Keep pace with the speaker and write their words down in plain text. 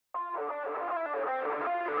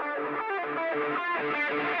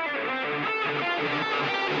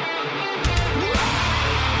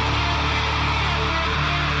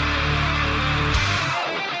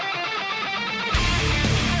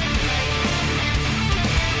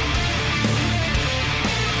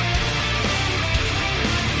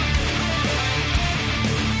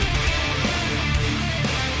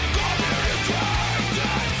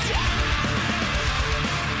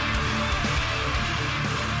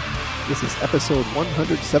This is episode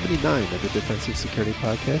 179 of the Defensive Security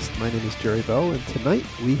Podcast. My name is Jerry Bell, and tonight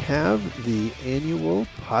we have the annual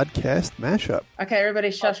podcast mashup. Okay,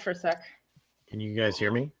 everybody shush for a sec. Can you guys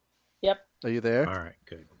hear me? Yep. Are you there? All right,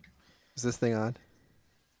 good. Is this thing on?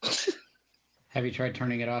 Have you tried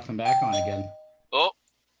turning it off and back on again? Oh.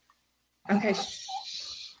 Okay.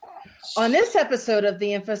 On this episode of the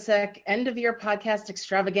InfoSec end-of-year podcast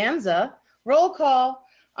extravaganza, roll call.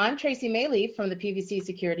 I'm Tracy Mayleaf from the PVC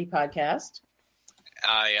Security Podcast.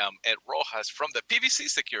 I am Ed Rojas from the PVC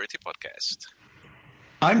Security Podcast.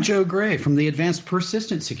 I'm Joe Gray from the Advanced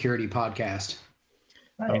Persistent Security Podcast.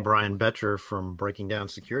 I'm Brian Betcher from Breaking Down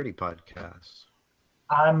Security Podcast.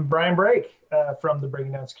 I'm Brian Brake from the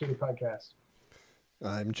Breaking Down Security Podcast.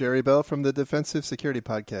 I'm Jerry Bell from the Defensive Security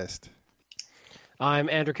Podcast. I'm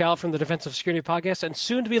Andrew Cal from the Defensive Security Podcast, and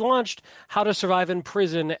soon to be launched, How to Survive in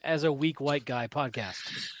Prison as a Weak White Guy podcast.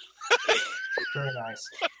 Very nice.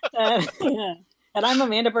 Yeah. And I'm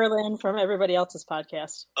Amanda Berlin from Everybody Else's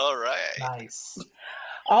Podcast. All right. Nice.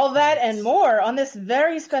 All that and more on this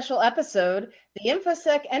very special episode, the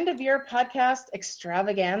InfoSec end-of-year podcast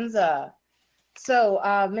extravaganza. So,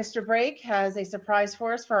 Mr. Brake has a surprise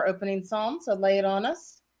for us for our opening song, so lay it on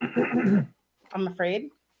us. I'm afraid.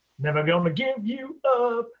 Never gonna give you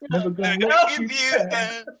up. Never gonna let you down.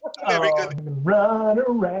 Never Oh, gonna I'm gonna run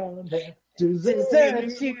around and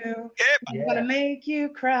Desert you. Yep. I'm gonna make you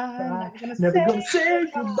cry. Never gonna say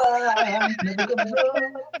goodbye. Never gonna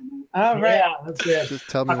run. All right. Yeah, that's good. Just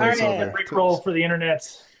tell me I'm when it's Alright. over. Rick roll for the internet.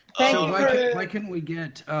 Thank So you why couldn't we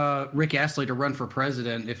get Rick Astley to run for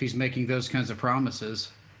president if he's making those kinds of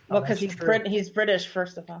promises? Well, because that's he's true. he's British,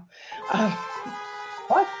 first of all.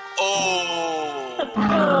 What? Oh.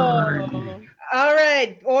 All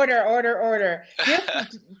right, order.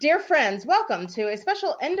 Dear friends, welcome to a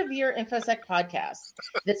special end-of-year InfoSec podcast.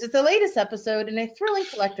 This is the latest episode in a thrilling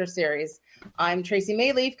collector series. I'm Tracy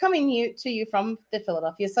Mayleaf, coming to you from the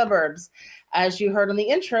Philadelphia suburbs. As you heard on the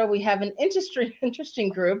intro, we have an interesting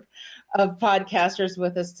group of podcasters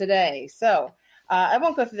with us today. So I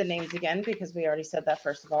won't go through the names again because we already said that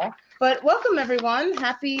first of all. But welcome, everyone.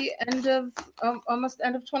 Happy almost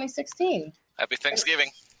end of 2016. Happy Thanksgiving.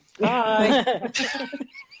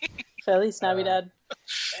 Feliz Navidad.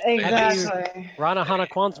 Exactly. Rana Hana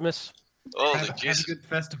Kwanzmas. Oh, Have a jeez. good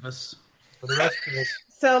Festivus. For the rest of us.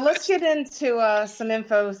 So let's get into some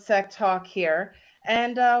InfoSec talk here.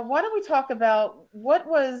 And why don't we talk about what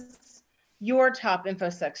was your top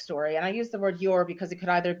InfoSec story? And I use the word your because it could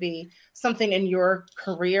either be something in your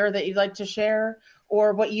career that you'd like to share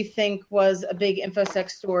or what you think was a big InfoSec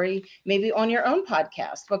story, maybe on your own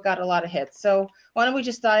podcast, what got a lot of hits. So why don't we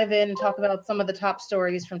just dive in and talk about some of the top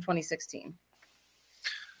stories from 2016?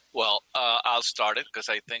 Well, I'll start it because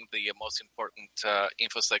I think the most important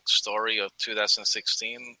InfoSec story of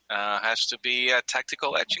 2016 has to be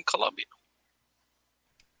Tactical Edge in Colombia.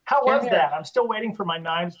 How was that? I'm still waiting for my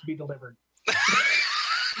knives to be delivered.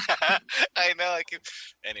 I know.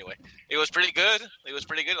 Anyway, it was pretty good.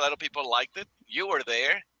 A lot of people liked it. You were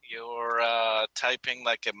there. You were typing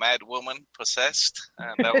like a mad woman possessed,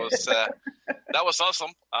 and that was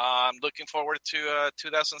awesome. I'm looking forward to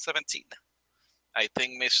 2017. I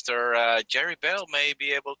think Mr. Jerry Bell may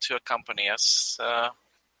be able to accompany us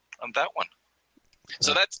on that one.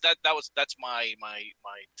 So that's my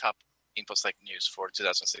top InfoSec news for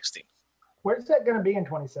 2016. Where's that going to be in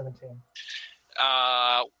 2017?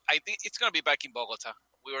 I think it's going to be back in Bogota.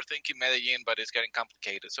 We were thinking Medellin, but it's getting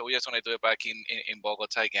complicated. So we just want to do it back in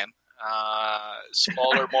Bogota again.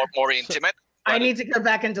 Smaller, more intimate. I need to go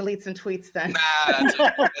back and delete some tweets then. Nah, that's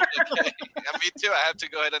okay. Yeah, me too. I have to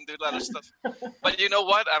go ahead and do a lot of stuff. But you know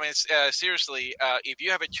what? I mean, seriously, if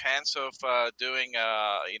you have a chance of doing,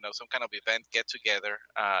 some kind of event get together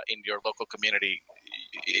in your local community,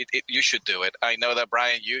 you should do it. I know that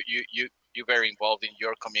Brian, you're very involved in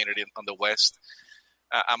your community on the West.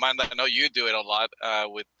 Amanda, I know you do it a lot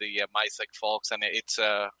with the MySec folks, and it's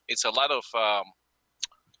a lot of.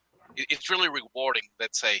 It's really rewarding,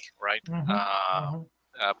 let's say, right?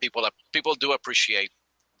 People do appreciate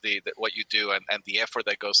the what you do and the effort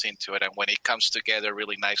that goes into it, and when it comes together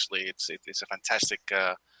really nicely, it's a fantastic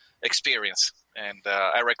experience. And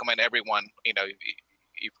I recommend everyone,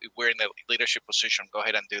 if we're in a leadership position, go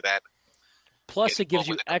ahead and do that. Plus, Get it gives involved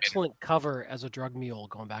you with the community. excellent cover as a drug mule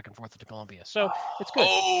going back and forth to Colombia. So it's good.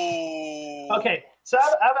 Oh, Okay, so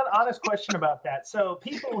I have an honest question about that. So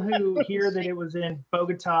people who hear that it was in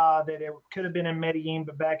Bogota, that it could have been in Medellin,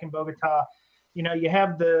 but back in Bogota, you know, you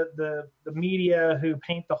have the media who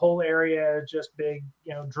paint the whole area as just big,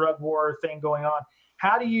 you know, drug war thing going on.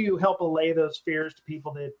 How do you help allay those fears to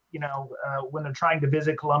people that, you know, when they're trying to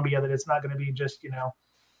visit Colombia, that it's not going to be just, you know,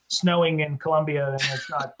 snowing in Colombia and it's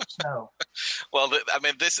not snow? well, I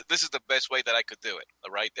mean, this is the best way that I could do it,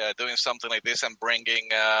 right? Doing something like this and bringing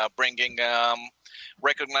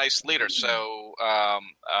recognized leaders. So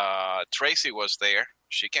Tracy was there.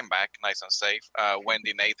 She came back nice and safe.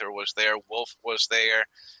 Wendy Nather was there. Wolf was there.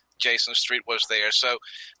 Jason Street was there. So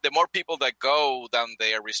the more people that go down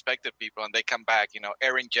there, respected people, and they come back, you know,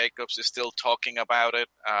 Erin Jacobs is still talking about it.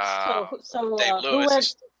 Dave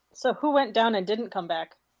Lewis. Who went down and didn't come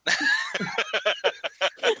back?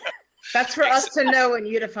 That's for us to know and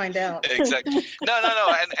you to find out. Exactly.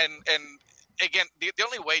 No. And again, the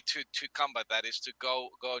only way to combat that is to go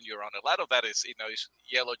on your own. A lot of that is, you know, is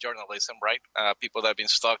yellow journalism, right? People that have been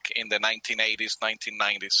stuck in the 1980s,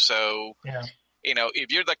 1990s. So, Yeah. you know,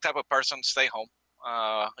 if you're that type of person, stay home.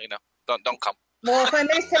 You know, don't come. Well, if I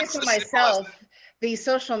may say so myself, the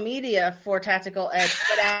social media for Tactical Edge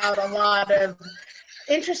put out a lot of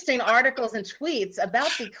interesting articles and tweets about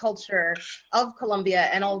the culture of Colombia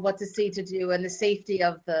and all what to see, to do, and the safety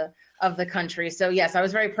of the country. So yes, I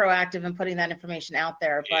was very proactive in putting that information out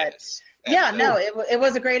there. But Yes. it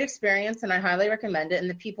was a great experience, and I highly recommend it. And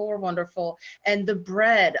the people were wonderful, and the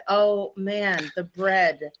bread. Oh man, the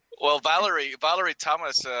bread. Well, Valerie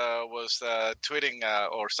Thomas was tweeting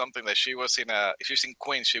or something that she's in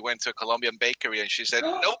Queens. She went to a Colombian bakery and she said,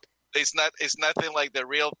 "Nope, it's nothing like the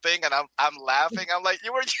real thing." And I'm laughing. I'm like,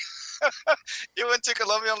 you went to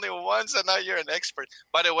Colombia only once, and now you're an expert.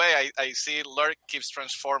 By the way, I see Lurk keeps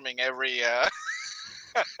transforming every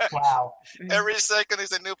Wow. every second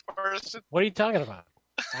is a new person. What are you talking about?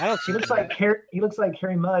 I don't see He looks like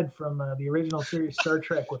Harry Mudd from the original series Star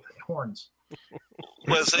Trek with horns.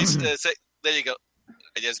 Well, there you go.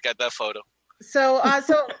 I just got that photo. So let's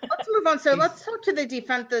move on. So let's talk to the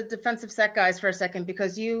defensive sec guys for a second,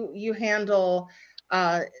 because you handle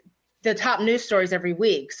the top news stories every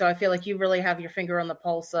week. So I feel like you really have your finger on the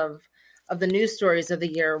pulse of the news stories of the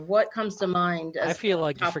year. What comes to mind? I feel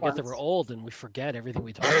like you forget that ones? we're old and we forget everything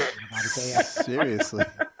we talk about a day after. Seriously.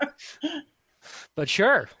 But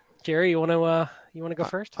sure, Jerry, you want to go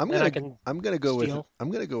first? I'm Then gonna go with steal.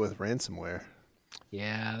 ransomware.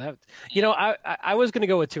 Yeah, I was going to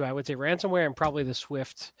go with two. I would say ransomware and probably the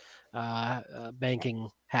Swift banking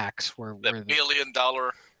hacks were The $1 billion.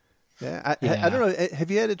 Yeah, I don't know. Have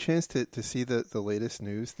you had a chance to see the latest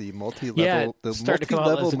news? The multi-level, starting to come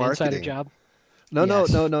out as an marketing insider job. No,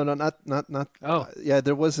 Yes. no, not. Oh, yeah,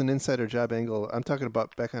 there was an insider job angle. I'm talking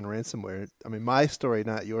about back on ransomware. I mean, my story,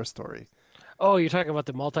 not your story. oh, you're talking about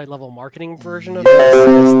the multi-level marketing version of Yes,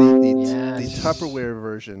 it? the Tupperware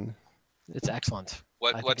version. It's excellent.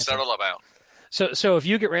 What's that all about? So if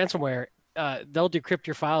you get ransomware, they'll decrypt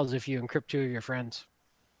your files if you encrypt 2 of your friends.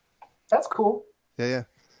 That's cool. Yeah.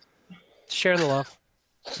 Sharing the love.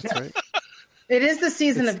 That's right. It is the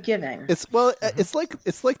season of giving. It's like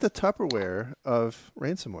the Tupperware of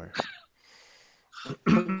ransomware.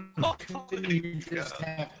 You just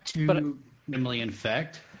have to minimally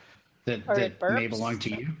infect that may belong to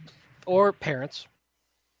you. Or parents.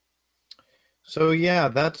 So yeah,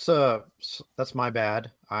 that's my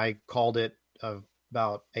bad. I called it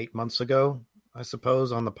about 8 months ago, I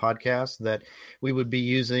suppose, on the podcast that we would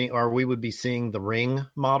be seeing the Ring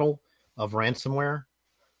model of ransomware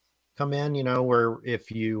come in. You know, where if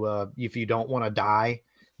you don't want to die,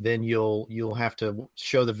 then you'll have to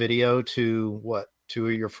show the video to 2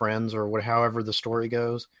 of your friends or however the story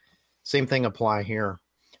goes. Same thing apply here.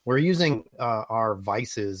 We're using our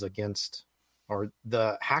vices against. Or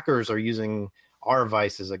the hackers are using our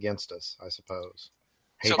vices against us, I suppose.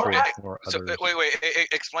 Hatred for others. Wait,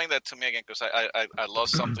 explain that to me again, because I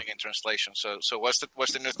lost something in translation. So what's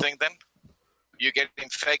the new thing then? You get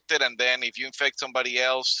infected, and then if you infect somebody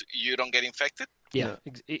else, you don't get infected? Yeah.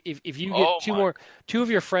 If you get 2 of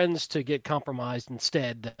your friends to get compromised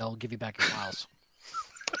instead, they'll give you back your files.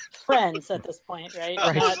 Friends at this point, right?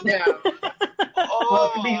 Yeah.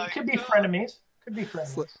 Well, it could be frenemies. Could be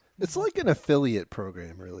frenemies. It's like an affiliate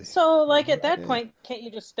program, really. So, like at that point, can't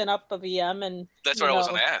you just spin up a VM and? That's what I was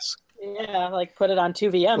going to ask. Yeah, like put it on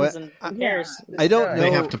 2 VMs and who cares? I don't know.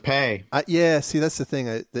 They have to pay. See, that's the thing.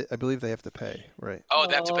 I believe they have to pay, right? Oh,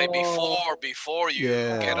 they have to pay before you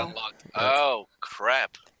get unlocked. Oh,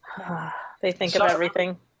 crap. They think of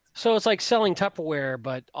everything. So it's like selling Tupperware,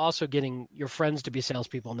 but also getting your friends to be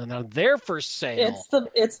salespeople, and then on their first sale.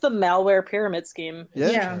 It's the malware pyramid scheme.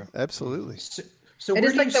 Yeah. Absolutely. So It where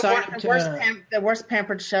is do like you the sign up to? the worst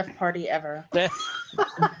pampered chef party ever.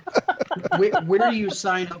 Where do you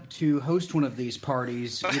sign up to host one of these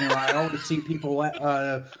parties? I always see people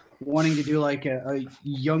wanting to do like a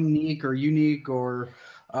Unique or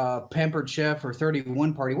Pampered Chef or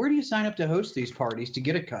 31 party. Where do you sign up to host these parties to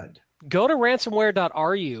get a cut? Go to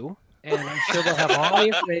ransomware.ru, and I'm sure they'll have all the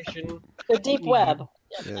information. The deep web.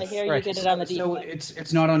 Yes. I hear you get it on the deep So web.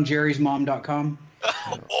 it's not on jerrysmom.com?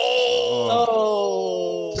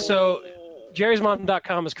 Oh. So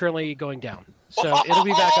jerrysmom.com is currently going down. So it'll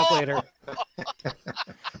be back up later.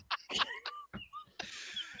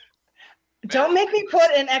 Don't make me put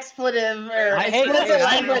an expletive or explicit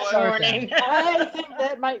language warning. I think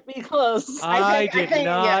that might be close. I did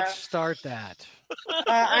not start that.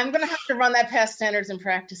 I'm going to have to run that past standards and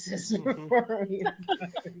practices before we.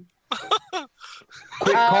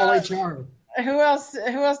 Quick call HR. Who else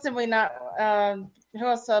did we not? Who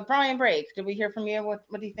else? Brian Brake. Did we hear from you? What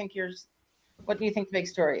do you think What do you think the big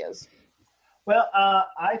story is? Well,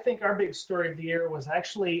 I think our big story of the year was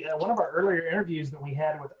actually one of our earlier interviews that we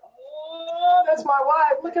had with. Oh, that's my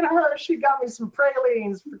wife. Look at her. She got me some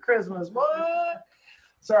pralines for Christmas. What?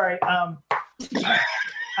 Sorry.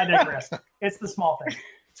 I digress. It's the small thing.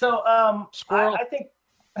 So Squirrel. I think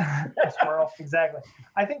squirrel, exactly.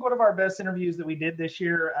 I think one of our best interviews that we did this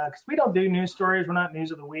year, because we don't do news stories. We're not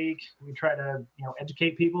news of the week. We try to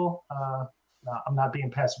educate people. No, I'm not being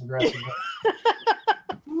passive aggressive.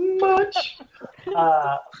 Much.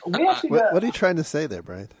 We actually What are you trying to say there,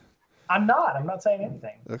 Brian? I'm not saying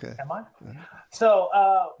anything. Okay. Am I? So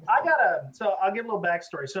I'll give a little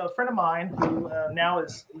backstory. So a friend of mine who now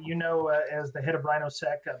is, as the head of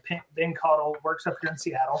RhinoSec, Ben Caudle, works up here in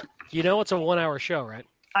Seattle. It's a 1-hour show, right?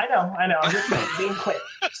 I know. I'm just being quick.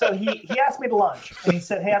 So he asked me to lunch, and he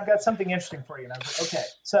said, "Hey, I've got something interesting for you." And I was like, "Okay."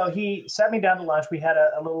 So he sat me down to lunch. We had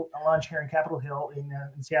a lunch here in Capitol Hill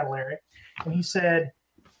in Seattle area, and he said,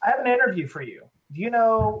 "I have an interview for you. Do you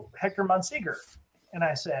know Hector Munseeger?" And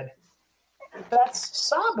I said, "That's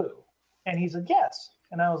Sabu." And he said, "Yes."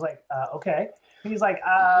 And I was like, "Okay." And he's like,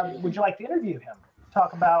 "Would you like to interview him?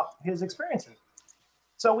 Talk about his experiences?"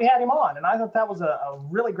 So we had him on, and I thought that was a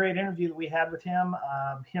really great interview that we had with him.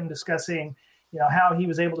 Him discussing, how he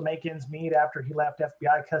was able to make ends meet after he left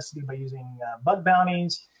FBI custody by using bug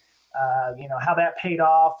bounties. How that paid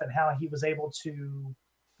off, and how he was able to,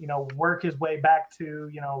 work his way back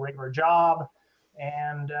to, a regular job,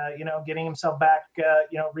 and getting himself back,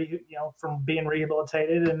 from being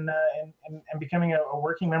rehabilitated and becoming a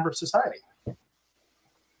working member of society.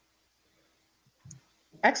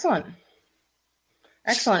 Excellent.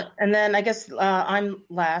 And then I guess I'm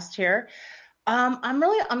last here. I'm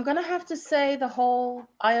going to have to say the whole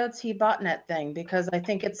IoT botnet thing, because I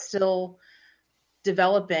think it's still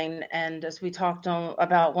developing. And as we talked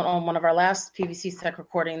about on one of our last PVC Tech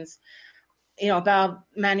recordings, about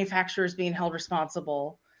manufacturers being held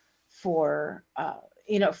responsible for,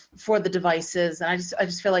 for the devices. And I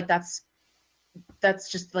just feel like that's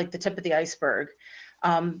just like the tip of the iceberg.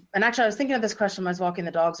 And actually, I was thinking of this question when I was walking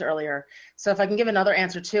the dogs earlier. So if I can give another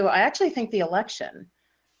answer too, I actually think the election,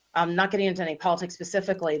 not getting into any politics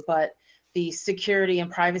specifically, but the security and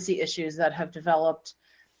privacy issues that have developed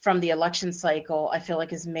from the election cycle, I feel like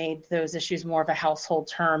has made those issues more of a household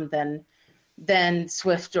term than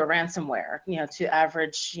Swift or ransomware, to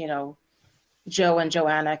average, Joe and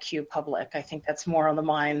Joanna Q public. I think that's more on the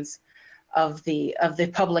minds of the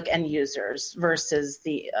public end users versus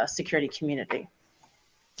the security community.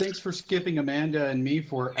 Thanks for skipping Amanda and me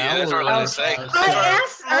for hours. Yeah, that's what I was going to say.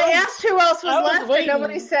 I asked who else was left, and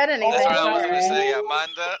nobody said anything. That's what I was going to say.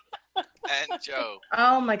 Amanda and Joe.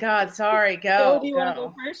 Oh my God! Sorry, go. Joe, do you want to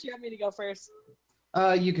go first? You want me to go first?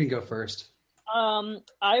 You can go first.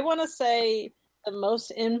 I want to say the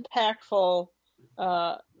most impactful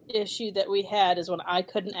issue that we had is when I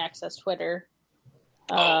couldn't access Twitter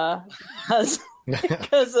because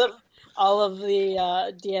of all of the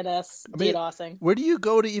DNS DDoSing. Where do you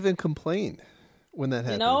go to even complain when that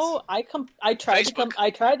happens? I tried to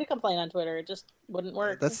complain on Twitter. It just wouldn't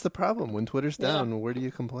work. That's the problem. When Twitter's down, where do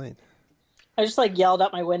you complain? I just yelled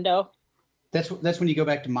out my window. That's when you go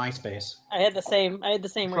back to MySpace. I had the same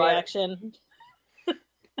reaction.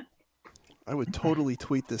 I would totally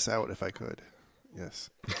tweet this out if I could. Yes.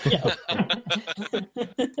 Yeah.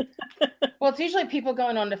 Well, it's usually people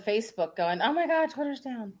going onto Facebook going, "Oh my God, Twitter's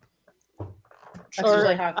down." That's or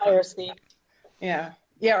usually how IRC. Yeah.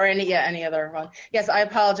 Yeah, or any other one. Yes, I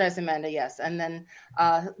apologize, Amanda. Yes, and then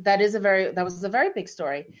that was a very big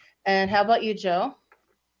story. And how about you, Joe?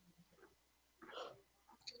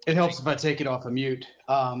 It helps if I take it off of mute.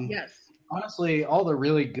 Yes. Honestly, all the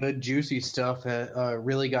really good, juicy stuff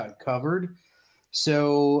really got covered.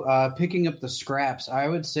 So picking up the scraps, I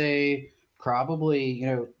would say probably,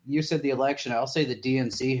 you said the election. I'll say the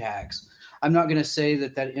DNC hacks. I'm not going to say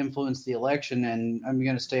that influenced the election, and I'm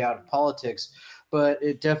going to stay out of politics, but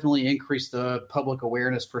it definitely increased the public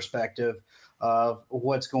awareness perspective of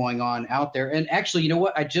what's going on out there. And actually, you know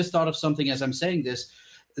what? I just thought of something as I'm saying this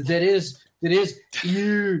that is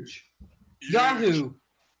huge. Yahoo.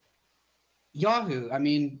 I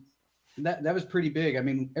mean, that was pretty big. I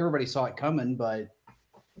mean, everybody saw it coming, but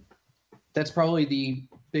that's probably the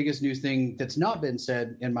biggest news thing that's not been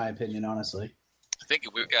said, in my opinion, honestly. I think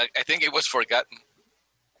it was forgotten.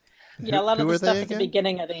 Yeah, a lot of the stuff at the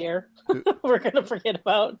beginning of the year we're going to forget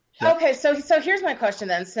about. Okay, so here's my question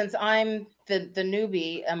then. Since I'm the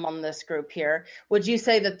newbie among this group here, would you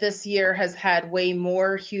say that this year has had way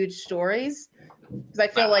more huge stories? Because I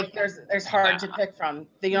feel like there's hard to pick from.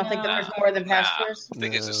 You don't think that there's more than past years? I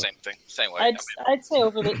think it's the same thing, same way. I'd say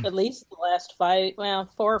over at least the last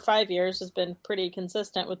 4 or 5 years has been pretty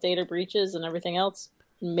consistent with data breaches and everything else,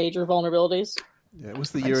 major vulnerabilities. Yeah, it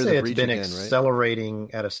was the year of the breach again, right? It's been accelerating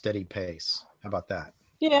at a steady pace. How about that?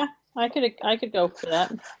 Yeah, I could go for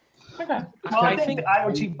that. Okay. Well, I think the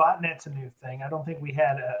IoT botnet's a new thing. I don't think we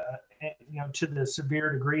had to the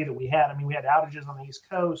severe degree that we had. I mean, we had outages on the East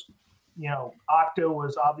Coast. Okta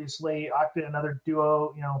was obviously and other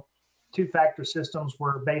Duo, two-factor systems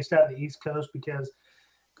were based out of the East Coast because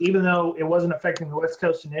even though it wasn't affecting the West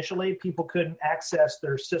Coast initially, people couldn't access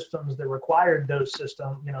their systems that required those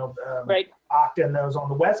systems, right. Okta and those on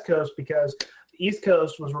the West Coast because the East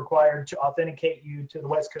Coast was required to authenticate you to the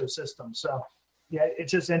West Coast system. So, yeah,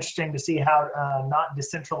 it's just interesting to see how not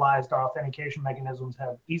decentralized our authentication mechanisms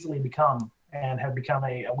have easily become and have become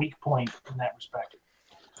a weak point in that respect.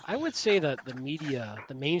 I would say that the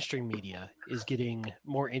mainstream media, is getting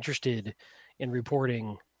more interested in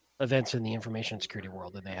reporting events in the information security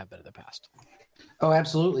world than they have been in the past. Oh,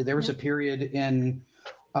 absolutely. There was a period in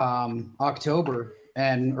October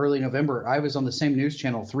and early November. I was on the same news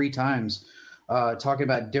channel 3 times talking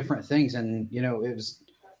about different things. And,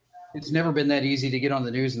 it's never been that easy to get on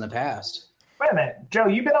the news in the past. Wait a minute. Joe,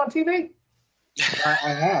 you've been on TV?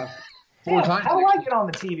 I have. 4 times. How do I get on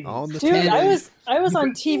the TV? Dude, I was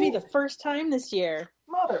on TV the first time this year.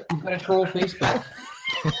 Mother. You gotta troll Facebook.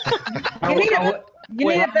 You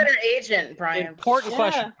need a better agent, Brian. Important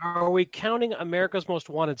question. Are we counting America's Most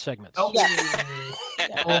Wanted segments? Oh, yes.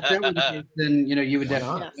 Well, if that were the case, then, you would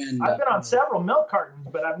definitely. Yes. I've been on several milk cartons,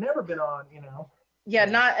 but I've never been on, Yeah,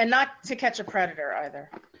 not To Catch a Predator either.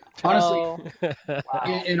 Honestly,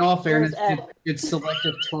 Wow. in all fairness, it's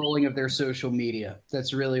selective trolling of their social media.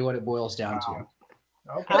 That's really what it boils down to.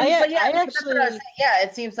 Okay.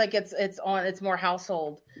 It seems like it's more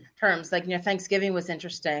household terms. Like Thanksgiving was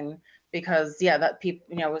interesting because that people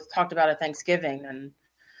was talked about at Thanksgiving, and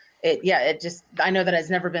I know that it's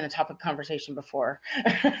never been a topic of conversation before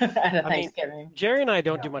at a Thanksgiving. Jerry and I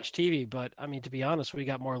don't do much TV, but I mean, to be honest, we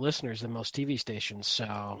got more listeners than most TV stations. So,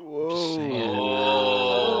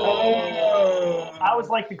 I always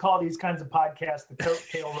like to call these kinds of podcasts the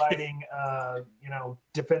coattail riding,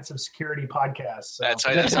 defensive security podcasts. So. That's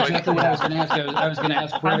exactly what I was going to ask. I was going to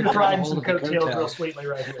ask. I'm just riding some coattails real sweetly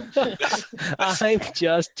right here. I'm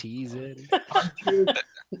just teasing.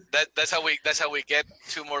 That's how we get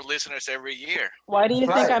 2 more listeners every year. Why do you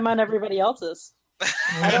think I'm on everybody else's?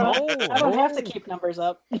 I don't have to keep numbers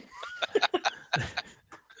up.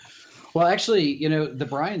 Well, actually, the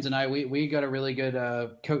Bryans and I, we got a really good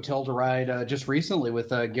coattail to ride just recently with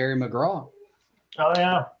Gary McGraw. Oh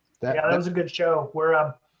yeah, that was a good show.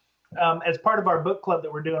 We're as part of our book club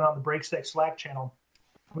that we're doing on the BreakSec Slack channel,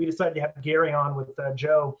 we decided to have Gary on with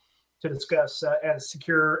Joe to discuss as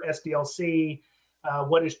secure SDLC.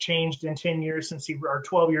 What has changed in 10 years or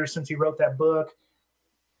 12 years since he wrote that book?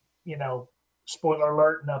 Spoiler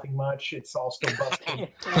alert, nothing much. It's all still busted.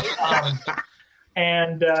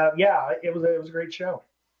 It was a great show.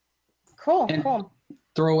 Cool.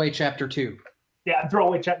 Throwaway chapter 2. Yeah,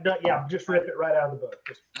 throwaway chapter. Yeah, just rip it right out of the book.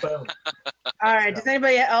 Just boom. All right. Does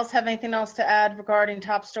anybody else have anything else to add regarding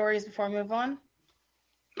top stories before we move on?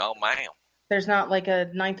 No, ma'am. There's not like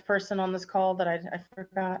a 9th person on this call that I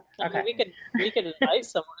forgot. Okay. We could invite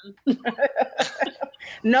someone.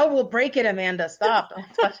 No, we'll break it, Amanda. Stop.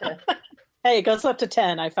 Don't touch it. Hey, it goes up to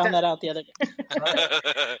 10. I found that out the other day.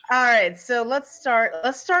 All right, so let's start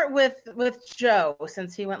with Joe,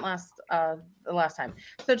 since he went the last time.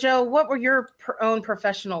 So Joe, what were your own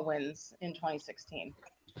professional wins in 2016?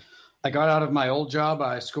 I got out of my old job.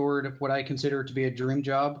 I scored what I consider to be a dream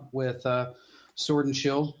job with Sword and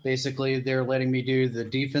Shield. Basically, they're letting me do the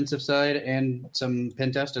defensive side and some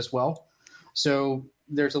pen test as well. So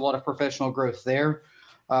there's a lot of professional growth there.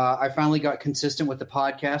 I finally got consistent with the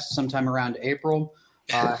podcast sometime around April.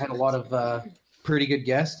 I had a lot of pretty good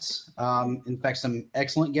guests. In fact, some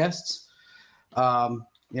excellent guests.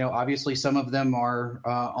 Obviously some of them are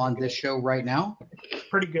on this show right now.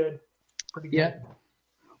 Pretty good. Yeah.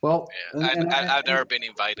 Well, I've never been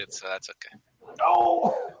invited, so that's okay.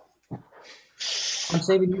 Oh, I'm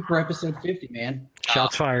saving you for episode 50, man.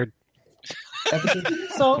 Shots fired.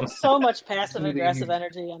 So much passive aggressive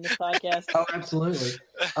energy on this podcast. Oh, absolutely.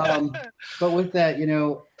 But with that,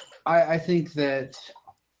 I think that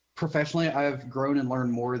professionally, I've grown and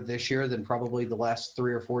learned more this year than probably the last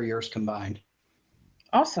 3 or 4 years combined.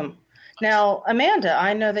 Awesome. Now, Amanda,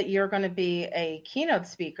 I know that you're going to be a keynote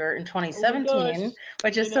speaker in 2017,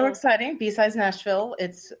 which is so exciting. B-Sides Nashville.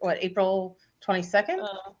 It's April 22nd?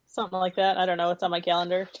 Something like that. I don't know. It's on my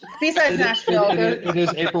calendar. B-Sides Nashville. It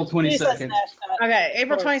is April 22nd. Okay,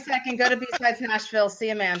 April 22nd. Go to B-Sides Nashville.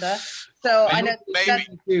 See Amanda. So I know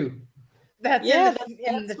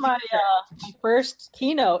that's my first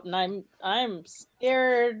keynote, and I'm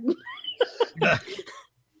scared.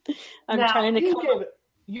 I'm trying to come.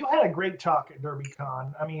 You had a great talk at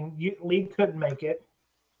DerbyCon. I mean, Lee couldn't make it,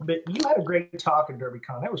 but you had a great talk at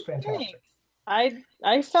DerbyCon. That was fantastic.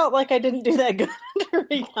 I felt like I didn't do that good at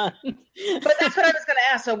DerbyCon. But that's what I was going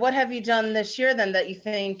to ask. So what have you done this year then that you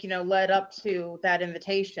think, led up to that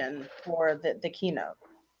invitation for the keynote?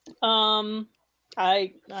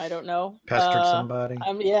 I don't know. Pestered somebody.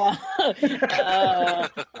 Yeah.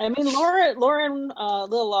 I mean, Lauren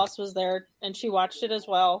Lil Loss was there, and she watched it as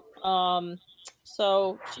well.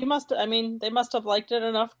 So she they must have liked it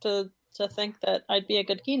enough to think that I'd be a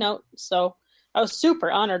good keynote. So I was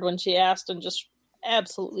super honored when she asked, and just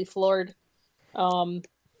absolutely floored. Don't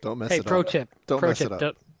mess it up. Hey, pro tip. Don't mess it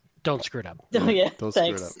up. Don't screw it up. Oh, yeah, don't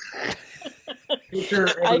thanks. Screw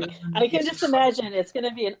it up. I can just imagine it's going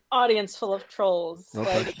to be an audience full of trolls.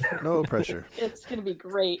 No pressure. It's going to be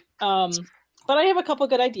great. But I have a couple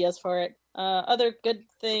good ideas for it. Other good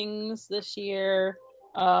things this year.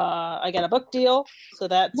 I got a book deal, so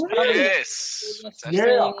that's probably the biggest thing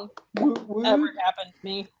ever happened to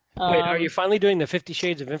me. Wait, are you finally doing the 50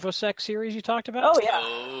 Shades of InfoSec series you talked about? Oh, yeah.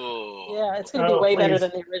 Yeah, it's going to be way better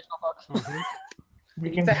than the original book. Mm-hmm.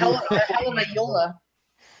 It's a hell of a YOLA.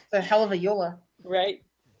 It's a hell of a YOLA. Right.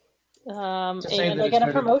 And I got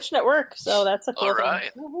a promotion at work, so that's a cool thing.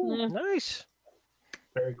 Yeah. Nice.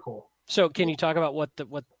 Very cool. So, can you talk about what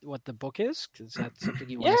the book is? Is that something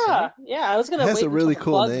you want to say? Yeah. I was going to. It has a really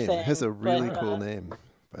cool name. It has a really cool name,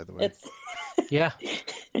 by the way.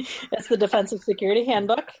 It's the Defensive Security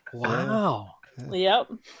Handbook. Wow. Yep.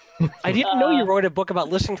 I didn't know you wrote a book about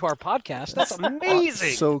listening to our podcast. That's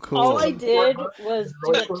amazing. So cool. All I did was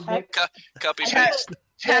do a text. Copy paste.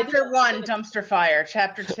 Chapter 1, dumpster fire.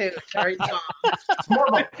 Chapter 2, Cherry Bomb. It's more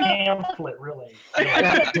of a pamphlet, really.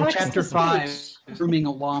 Chapter 5, grooming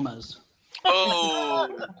llamas. Oh.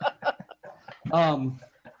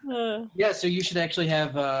 Yeah, so you should actually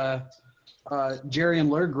have Jerry and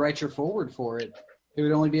Lurg write your forward for it. It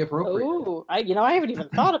would only be appropriate. Ooh, I haven't even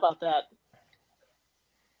thought about that.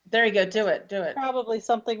 There you go. Do it. Probably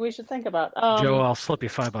something we should think about. Joe, I'll slip you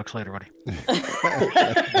 $5 later, buddy.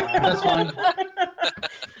 That's fine.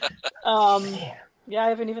 Yeah, I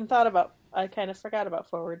haven't even thought about. I kind of forgot about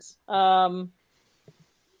forwards. I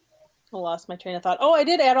lost my train of thought. Oh, I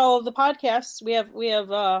did add all of the podcasts. We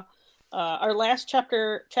have our last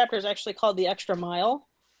chapter is actually called The Extra Mile,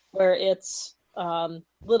 where it's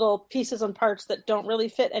little pieces and parts that don't really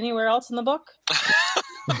fit anywhere else in the book.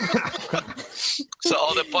 So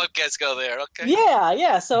all the podcasts go there, okay?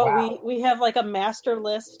 Yeah. So we have like a master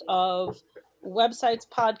list of websites,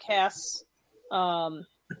 podcasts,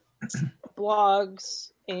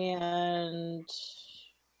 blogs, and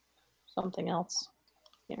something else.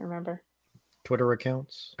 Can't remember. Twitter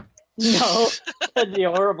accounts? No, that'd be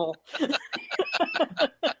horrible.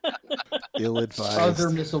 Ill-advised. Other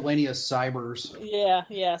miscellaneous cybers.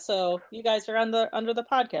 Yeah. So you guys are under the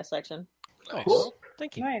podcast section. Nice. Cool.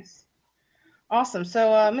 Thank you. Nice. Awesome.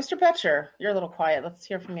 So, Mr. Betcher, you're a little quiet. Let's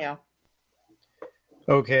hear from you.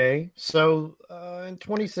 Okay. So in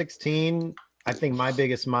 2016, I think my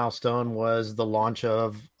biggest milestone was the launch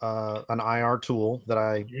of an IR tool that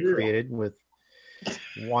I created with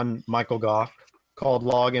one Michael Goff called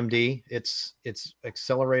LogMD. It's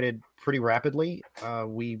accelerated pretty rapidly.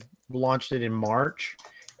 We launched it in March,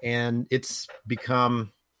 and it's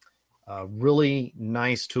become a really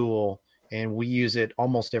nice tool, and we use it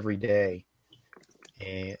almost every day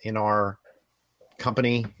in our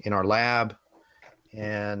company, in our lab,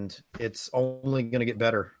 and it's only going to get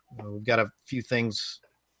better. We've got a few things.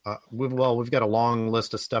 We've got a long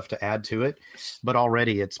list of stuff to add to it, but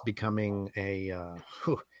already it's becoming a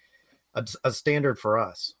standard for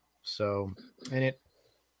us. So, and it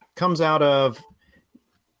comes out of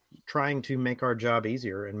trying to make our job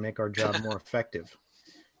easier and make our job more effective,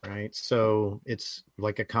 right? So it's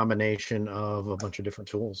like a combination of a bunch of different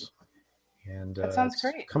tools, and that sounds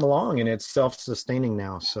great. Come along, and it's self-sustaining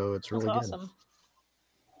now, so it's really That's good. awesome.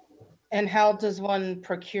 And how does one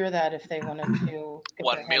procure that if they wanted to?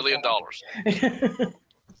 $1 million.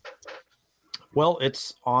 Well,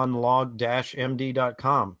 it's on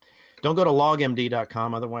log-md.com. Don't go to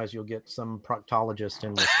logmd.com, otherwise you'll get some proctologist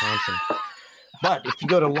in Wisconsin. But if you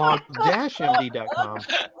go to log-md.com,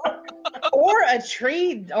 or a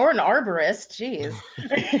tree or an arborist, geez.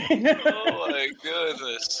 Oh my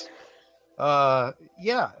goodness.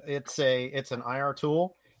 Yeah, it's an IR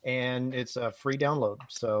tool, and it's a free download.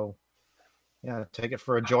 So yeah, take it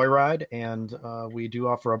for a joyride, and we do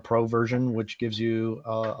offer a pro version, which gives you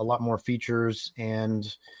a lot more features,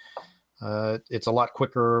 and it's a lot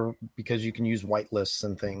quicker because you can use whitelists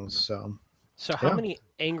and things. So how many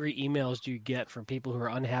angry emails do you get from people who are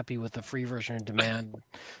unhappy with the free version and demand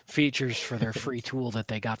features for their free tool that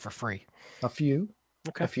they got for free? A few.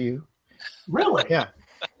 Okay. A few. Really? Yeah.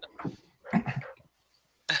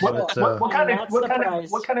 What kind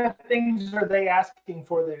of things are they asking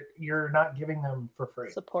for that you're not giving them for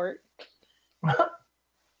free? Support.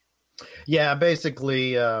 Yeah,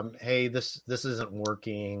 basically, hey, this isn't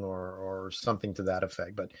working, or something to that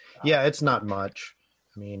effect. But yeah, it's not much.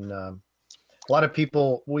 I mean, a lot of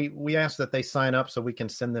people, we ask that they sign up so we can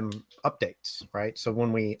send them updates, right? So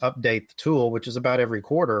when we update the tool, which is about every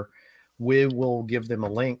quarter, we will give them a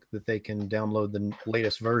link that they can download the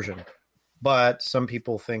latest version. But some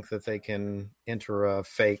people think that they can enter a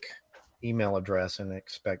fake email address and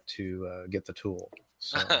expect to get the tool.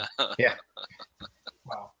 So, yeah.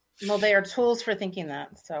 Wow. Well, they are tools for thinking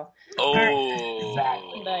that. So.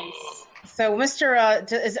 Exactly. Nice. So,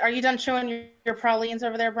 Mr. Are you done showing your pralines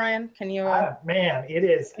over there, Brian? Can you? Man, it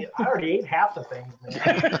is. I already ate half the things,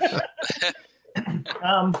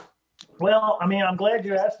 man. Well, I mean, I'm glad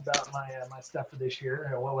you asked about my stuff for this year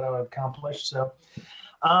and what would I have accomplished. So,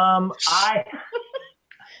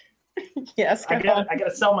 Yes, I got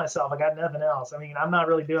to sell myself. I got nothing else. I mean, I'm not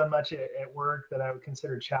really doing much at work that I would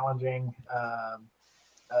consider challenging.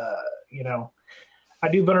 I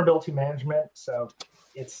do vulnerability management, so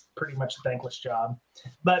it's pretty much a thankless job.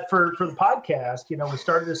 But for the podcast, we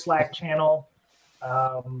started a Slack channel.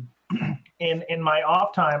 In my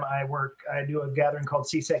off time, I do a gathering called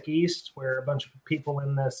CSEC East, where a bunch of people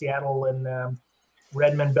in the Seattle and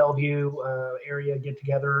Redmond, Bellevue area get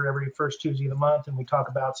together every first Tuesday of the month, and we talk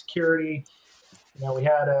about security. We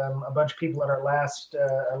had a bunch of people at our last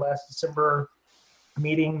December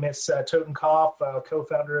meeting. Miss Totenkopf,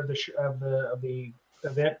 co-founder of the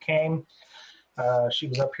event, came. She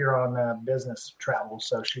was up here on business travel,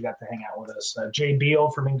 so she got to hang out with us. Jay Beal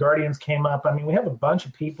from InGuardians came up. I mean, we have a bunch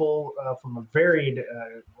of people from a varied,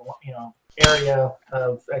 area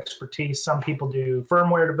of expertise. Some people do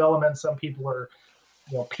firmware development. Some people are,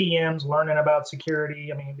 PMs learning about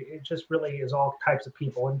security. I mean, it just really is all types of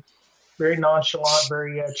people, and very nonchalant,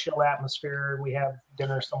 very chill atmosphere. We have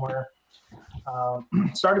dinner somewhere.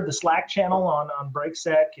 Started the Slack channel on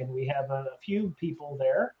BreakSec, and we have a few people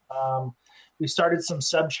there. We started some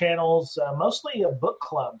sub-channels, mostly a book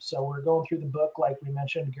club. So we're going through the book, like we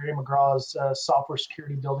mentioned, Gary McGraw's Software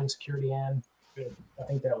Security, Building Security In. I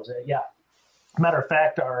think that was it. Yeah. Matter of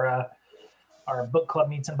fact, our book club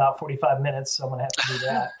meets in about 45 minutes, so I'm going to have to do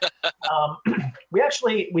that.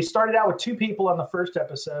 We started out with 2 people on the first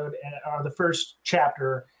episode, or the first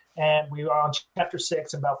chapter, and we were on chapter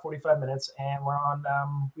 6 in about 45 minutes, and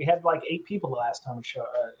we had like 8 people the last time we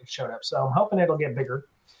showed up. So I'm hoping it'll get bigger.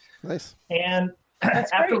 Nice. And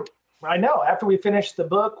after we finish the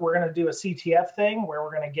book, we're going to do a CTF thing where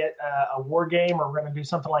we're going to get a war game, or we're going to do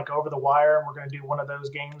something like Over the Wire. And we're going to do one of those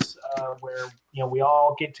games where, we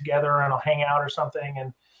all get together and I'll hang out or something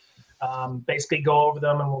and basically go over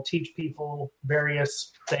them, and we'll teach people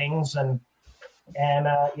various things. And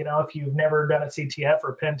if you've never done a CTF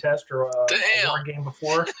or a pen test or a war game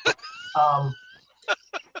before,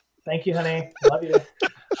 thank you, honey. Love you.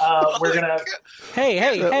 We're gonna. Hey!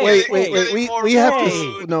 Wait! We have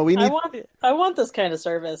to. No, we need. I want this kind of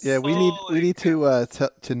service. Yeah, we need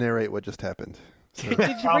to narrate what just happened. So. Did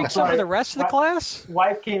you bring some for the rest of the class?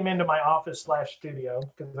 Wife came into my office / studio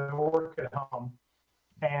because I work at home,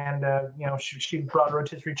 and she brought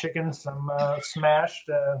rotisserie chicken, some smashed,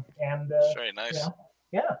 and very nice.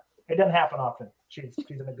 Yeah, it doesn't happen often. She's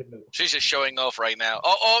in a good mood. She's just showing off right now.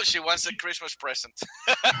 Oh, she wants a Christmas present.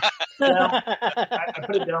 I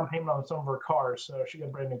put a down payment on some of her cars, so she got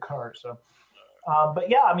a brand new car. So, but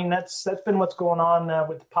yeah, I mean that's been what's going on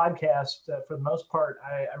with the podcast for the most part.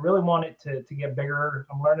 I really want it to get bigger.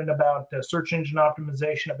 I'm learning about search engine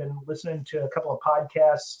optimization. I've been listening to a couple of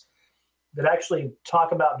podcasts that actually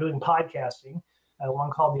talk about doing podcasting.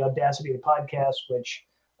 One called The Audacity of Podcast, which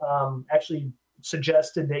actually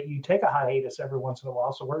suggested that you take a hiatus every once in a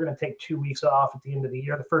while. So we're going to take 2 weeks off at the end of the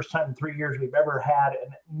year, the first time in 3 years we've ever had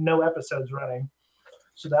no episodes running.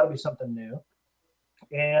 So that'll be something new.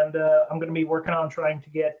 And I'm going to be working on trying to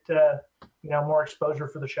get more exposure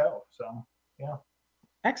for the show. So yeah.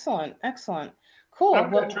 Excellent. Cool. I'm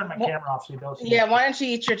going to turn my camera off so you don't see me. Yeah, why don't you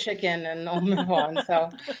eat your chicken and I'll move on. So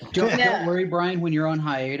don't worry, Brian, when you're on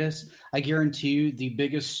hiatus, I guarantee you the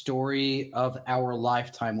biggest story of our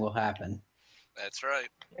lifetime will happen. That's right.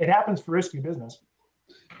 It happens for risky business.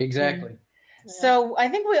 Exactly. So I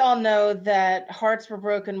think we all know that hearts were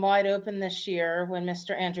broken wide open this year when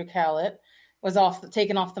Mr. Andrew Cowlett was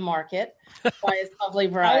taken off the market by his lovely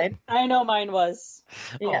bride. I know mine was.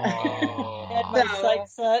 Yeah. Had my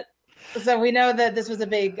sights set. So we know that this was a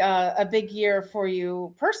big year for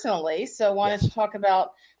you personally. So why don't you talk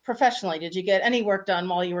about professionally? Did you get any work done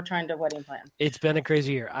while you were trying to wedding plan? It's been a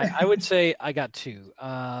crazy year. I would say I got two.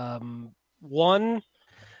 One,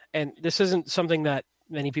 and this isn't something that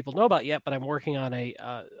many people know about yet, but I'm working on a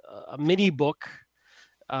mini book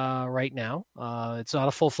right now. It's not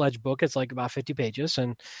a full-fledged book. It's like about 50 pages.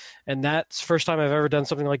 And that's the first time I've ever done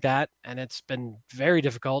something like that. And it's been very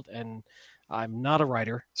difficult. And I'm not a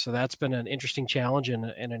writer. So that's been an interesting challenge in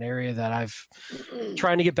an area that I've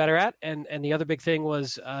trying to get better at. And the other big thing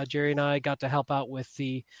was Jerry and I got to help out with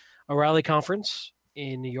the O'Reilly conference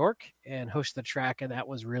in New York and host the track. And that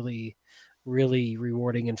was really, really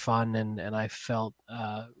rewarding and fun. And I felt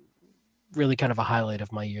really kind of a highlight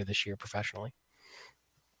of my year this year professionally.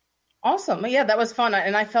 Awesome. Yeah, that was fun.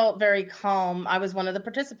 And I felt very calm. I was one of the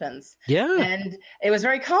participants. Yeah. And it was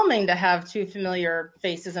very calming to have two familiar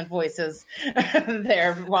faces and voices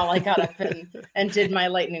there while I got up and did my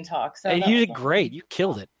lightning talk. So you did great. You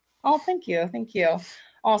killed it. Oh, thank you.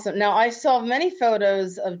 Awesome. Now, I saw many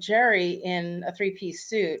photos of Jerry in a 3-piece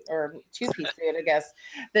suit or 2-piece suit, I guess,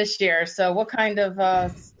 this year. So what kind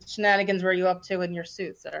of shenanigans were you up to in your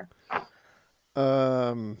suit, sir?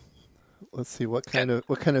 Let's see, what kind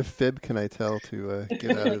of fib can I tell to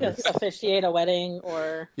get out of this? Officiate a wedding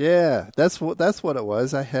or yeah, that's what it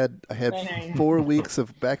was. I had 4 weeks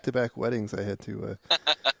of back-to-back weddings. I had to.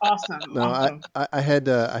 Awesome. No, awesome. I had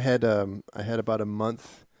about a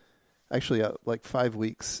month, actually like 5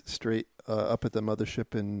 weeks straight up at the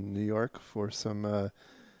mothership in New York for some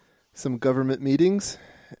government meetings.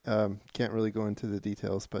 Can't really go into the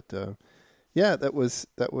details, but yeah, that was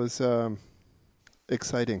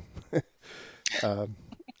exciting.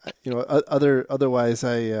 Otherwise,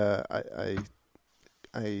 I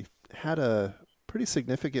had a pretty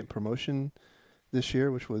significant promotion this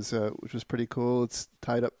year, which was pretty cool. It's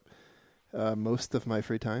tied up most of my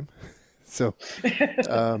free time, so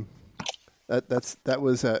that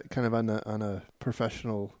was kind of on a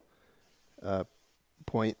professional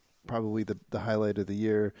point, probably the highlight of the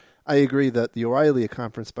year. I agree that the O'Reilly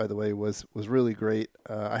conference, by the way, was really great.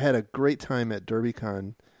 I had a great time at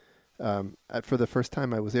DerbyCon. For the first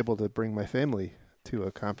time, I was able to bring my family to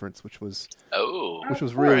a conference, which was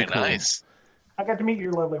really cool. Nice. I got to meet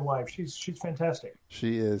your lovely wife. She's fantastic.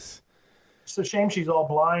 She is. It's a shame she's all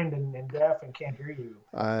blind and deaf and can't hear you.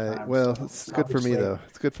 It's good for me though.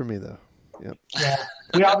 It's good for me though. Yep. Yeah.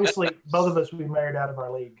 We obviously, both of us, we married out of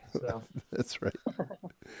our league. So. That's right.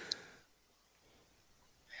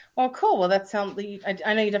 Well, cool. Well, that sounds.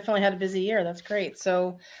 I know you definitely had a busy year. That's great.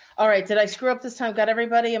 So, all right. Did I screw up this time? Got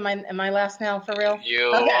everybody? Am I last now for real?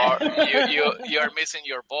 You are missing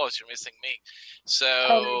your boss. You're missing me.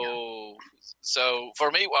 So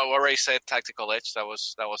for me, I already said Tactical Edge. That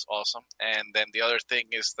was awesome. And then the other thing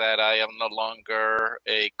is that I am no longer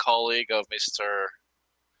a colleague of Mr.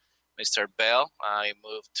 Bell. I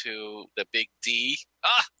moved to the Big D.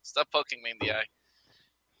 Stop poking me in the eye.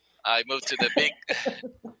 I moved to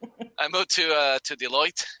to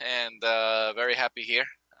Deloitte and very happy here.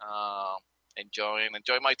 Enjoying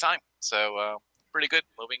my time. So pretty good.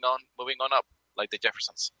 Moving on up. like the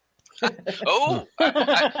Jeffersons. Oh,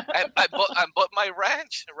 I bought my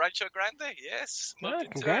Rancho Grande. Yes, moved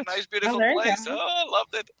into a nice, beautiful place. Oh,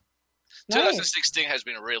 loved it. Nice. 2016 has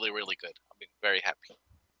been really, really good. I've been very happy.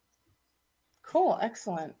 Cool,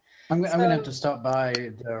 excellent. I'm going to have to stop by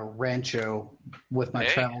the Rancho with my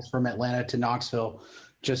travels from Atlanta to Knoxville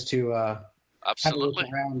just to have a look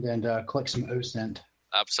around and collect some OSINT.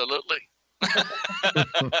 Absolutely.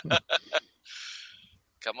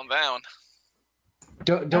 Come on down.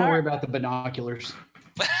 Don't worry about the binoculars.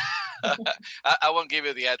 I won't give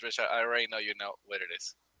you the address. I already know you know where it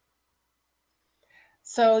is.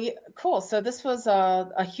 So cool. So this was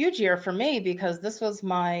a huge year for me because this was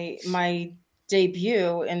my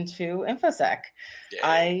debut into InfoSec. Yay.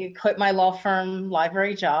 I quit my law firm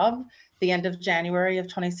library job the end of January of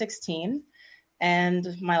 2016.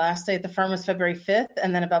 And my last day at the firm was February 5th.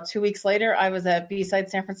 And then about 2 weeks later, I was at B-Side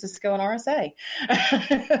San Francisco and RSA.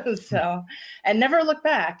 And never looked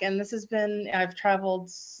back. And this has been, I've traveled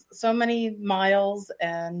so many miles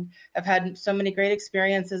and I've had so many great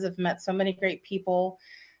experiences. I've met so many great people.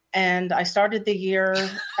 And I started the year,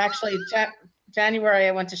 actually, January,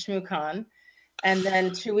 I went to ShmooCon. And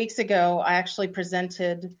then 2 weeks ago, I actually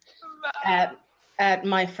presented at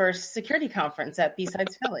my first security conference at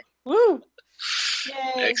B-Sides Philly. Woo!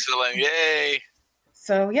 Yay. Excellent. Yay.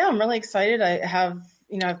 So yeah, I'm really excited.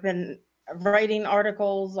 I've been writing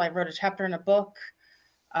articles. I wrote a chapter in a book.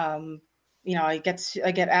 I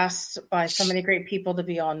get asked by so many great people to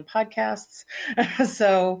be on podcasts.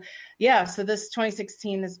 So this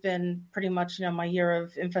 2016 has been pretty much, my year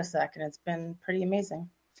of InfoSec, and it's been pretty amazing.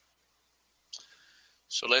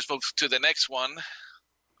 So let's move to the next one.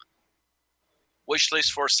 Wish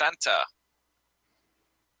list for Santa.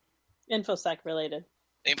 InfoSec related.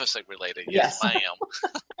 InfoSec related. Yes, I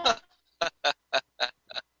am.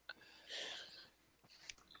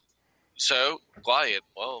 So quiet.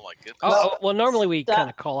 Oh my goodness. Oh, well, normally we kind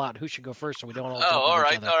of call out who should go first, so we don't all. All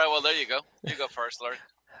right. Well, there you go. You go first, Larry.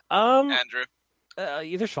 Andrew.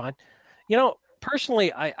 Either's fine.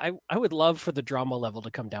 Personally, I would love for the drama level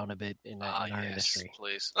to come down a bit in our industry.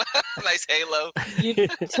 Please. Nice halo. You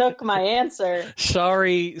took my answer.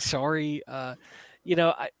 Sorry.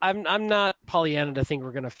 I'm not Pollyanna to think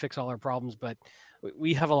we're going to fix all our problems, but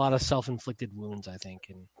we have a lot of self-inflicted wounds, I think.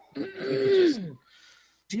 And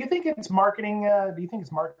do you think it's marketing? Do you think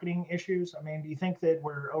it's marketing issues? I mean, do you think that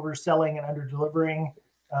we're overselling and under-delivering,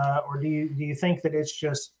 or do you think that it's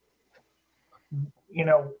just,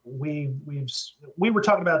 we were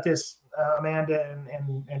talking about this, Amanda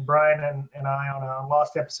and Brian and I on a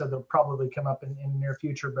Lost episode that'll probably come up in the near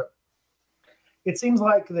future, but it seems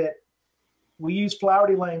like that we use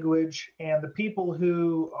flowery language, and the people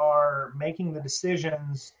who are making the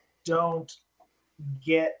decisions don't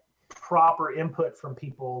get proper input from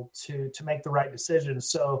people to make the right decisions.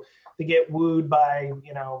 So they get wooed by,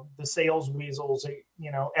 the sales weasels,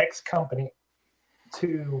 X company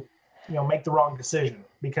to, make the wrong decision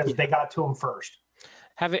because they got to them first.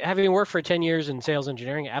 Having worked for 10 years in sales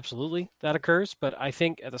engineering, absolutely that occurs. But I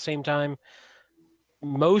think at the same time,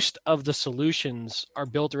 most of the solutions are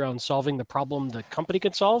built around solving the problem the company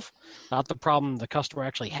can solve, not the problem the customer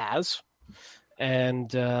actually has.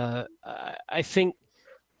 And I think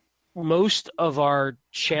most of our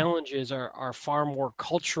challenges are far more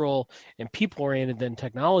cultural and people-oriented than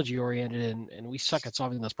technology-oriented, and we suck at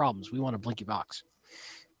solving those problems. We want a blinky box.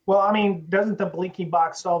 Well, I mean, doesn't the blinky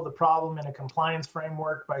box solve the problem in a compliance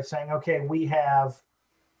framework by saying, okay, we have,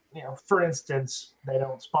 for instance, they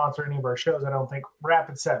don't sponsor any of our shows, I don't think,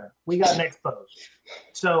 Rapid7. We got an Expose.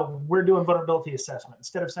 So we're doing vulnerability assessment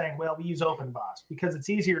instead of saying, well, we use OpenDOS, because it's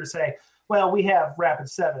easier to say, well, we have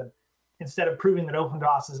Rapid7 instead of proving that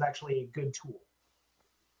OpenDOS is actually a good tool.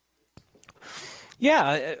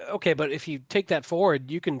 Yeah, okay, but if you take that forward,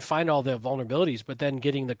 you can find all the vulnerabilities, but then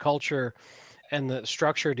getting the culture and the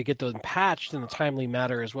structure to get them patched in a timely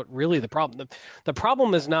manner is what really the problem. The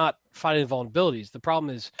problem is not finding vulnerabilities. The problem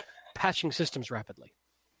is patching systems rapidly.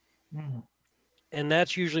 Mm-hmm. And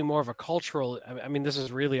that's usually more of a cultural, I mean, this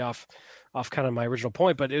is really off kind of my original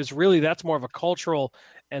point, but that's more of a cultural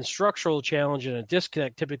and structural challenge and a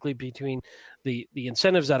disconnect typically between the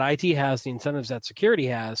incentives that IT has, the incentives that security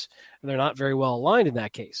has, and they're not very well aligned in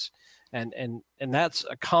that case. And that's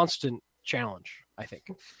a constant challenge, I think.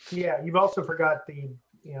 Yeah, you've also forgot the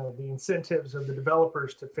incentives of the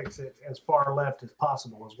developers to fix it as far left as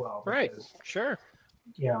possible as well. Right. Sure.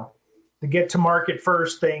 The get to market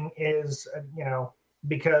first thing is,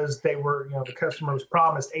 because they were, the customer was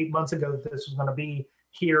promised 8 months ago that this was going to be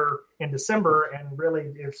here in December, and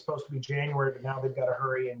really it's supposed to be January, but now they've got to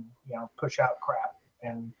hurry and, push out crap.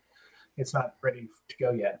 And it's not ready to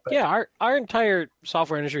go yet. But yeah, our entire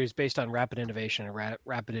software industry is based on rapid innovation and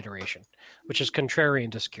rapid iteration, which is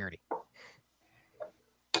contrarian to security.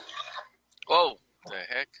 Whoa, the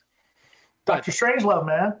heck! Dr. Strangelove,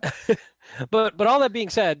 man. But all that being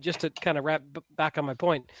said, just to kind of wrap back on my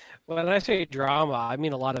point, when I say drama, I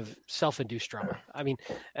mean a lot of self-induced drama. I mean,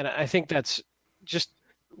 and I think that's just,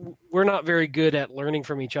 we're not very good at learning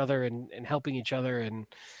from each other and helping each other. And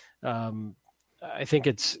I think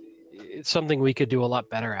it's something we could do a lot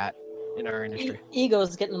better at in our industry.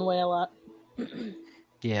 Ego's getting in the way a lot.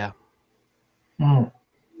 Yeah.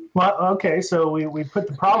 Well, okay, so we put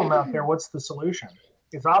the problem out there. What's the solution?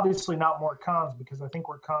 It's obviously not more cons because I think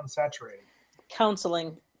we're con saturated.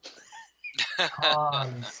 Counseling.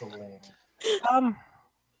 Counseling.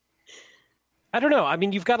 I don't know. I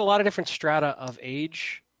mean, you've got a lot of different strata of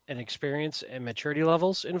age and experience and maturity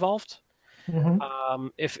levels involved. Mm-hmm.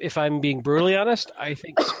 If I'm being brutally honest, I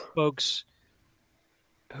think folks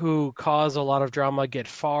who cause a lot of drama get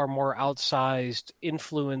far more outsized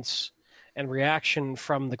influence and reaction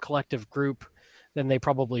from the collective group than they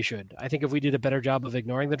probably should. I think if we did a better job of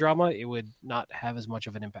ignoring the drama, it would not have as much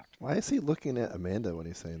of an impact. Why is he looking at Amanda when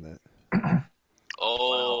he's saying that?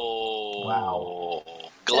 Oh, wow!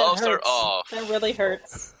 Gloves are off. That really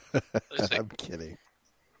hurts. I'm kidding.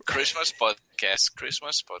 Christmas podcast.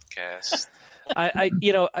 I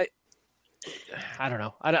don't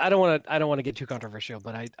know. I don't want to get too controversial,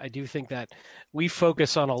 but I do think that we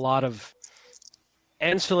focus on a lot of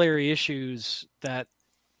ancillary issues that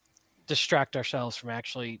distract ourselves from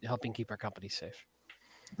actually helping keep our company safe.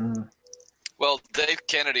 Well, Dave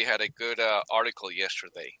Kennedy had a good article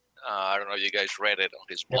yesterday. I don't know if you guys read it on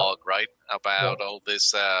his blog, right? About all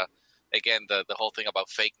this, again, the whole thing about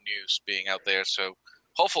fake news being out there. So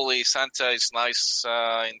hopefully Santa is nice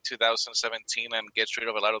in 2017 and gets rid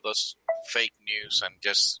of a lot of those fake news and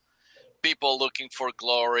just people looking for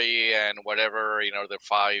glory and whatever, their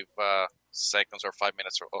 5 seconds or 5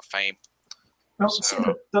 minutes of fame. Well, see,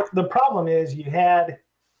 the problem is you had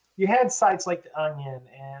sites like The Onion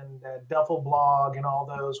and Duffel Blog and all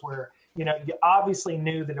those where, you obviously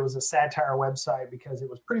knew that it was a satire website because it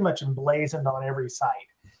was pretty much emblazoned on every site.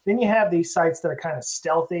 Then you have these sites that are kind of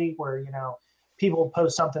stealthy where, people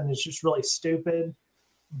post something that's just really stupid,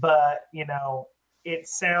 but, it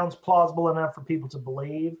sounds plausible enough for people to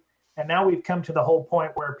believe. And now we've come to the whole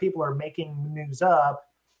point where people are making news up,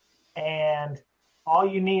 and all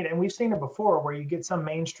you need, and we've seen it before, where you get some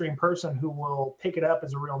mainstream person who will pick it up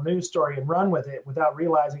as a real news story and run with it without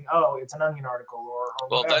realizing, oh, it's an Onion article or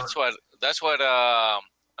well, whatever. That's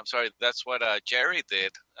what Jerry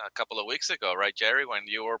did a couple of weeks ago, right, Jerry? When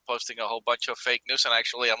you were posting a whole bunch of fake news, and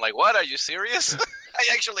actually, I'm like, "What? Are you serious?" I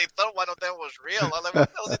actually thought one of them was real. I'm like,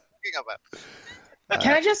 what was he talking about?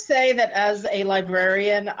 Can I just say that as a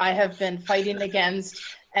librarian, I have been fighting against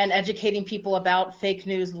and educating people about fake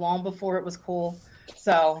news long before it was cool.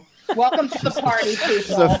 So, welcome to the party, people. This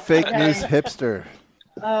is a fake news hipster.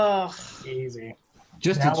 Oh, easy.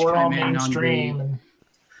 Just Now to we're all chime in mainstream.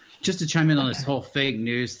 just to chime in on this whole fake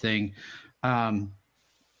news thing, I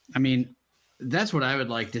mean, that's what I would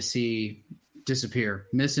like to see disappear.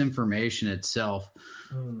 Misinformation itself.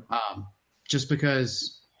 Just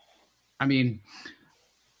because, I mean,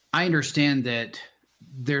 I understand that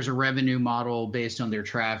there's a revenue model based on their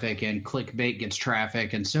traffic and clickbait gets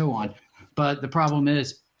traffic and so on. But the problem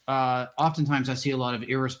is, oftentimes I see a lot of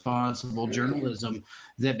irresponsible journalism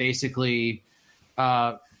that basically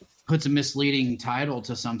puts a misleading title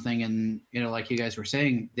to something, and like you guys were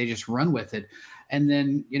saying, they just run with it. And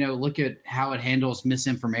then look at how it handles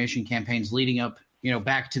misinformation campaigns leading up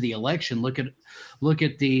back to the election. Look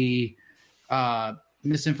at the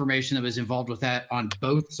misinformation that was involved with that on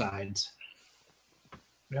both sides.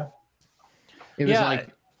 Yeah, it was like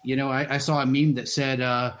I saw a meme that said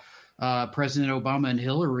President Obama and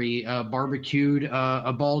Hillary barbecued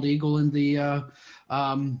a bald eagle in the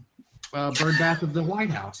bird bath of the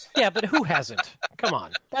White House. Yeah, but who hasn't? Come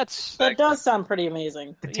on, that does sound pretty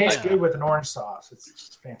amazing. It tastes good with an orange sauce. It's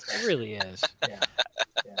just fantastic. It really is. Yeah.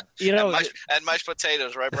 And mashed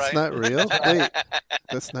potatoes, right, Brian? It's not real. Wait,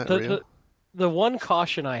 that's not real. The one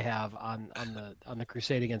caution I have on the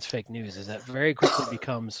crusade against fake news is that very quickly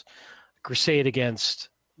becomes a crusade against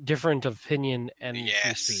different opinion and free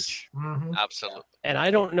speech. Mm-hmm. Absolutely. And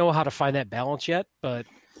I don't know how to find that balance yet, but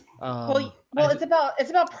it's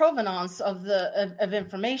about provenance of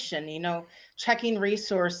information. Checking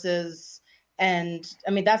resources, and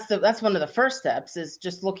I mean that's one of the first steps is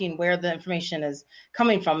just looking where the information is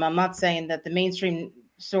coming from. I'm not saying that the mainstream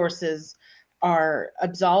sources are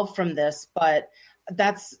absolved from this, but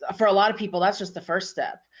that's for a lot of people, that's just the first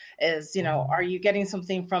step is, are you getting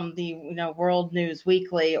something from the, World News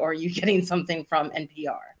Weekly, or are you getting something from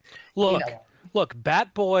NPR? Look,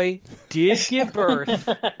 Bat Boy did give birth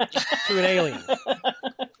to an alien.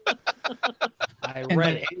 I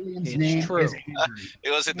read it. It's true.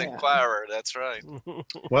 It was an Inquirer. That's right.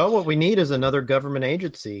 Well, what we need is another government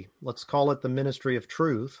agency. Let's call it the Ministry of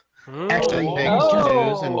Truth. Actually,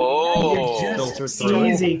 Filter through.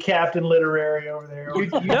 Easy, Captain Literary over there. You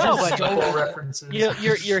just stole references.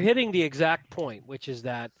 You're hitting the exact point, which is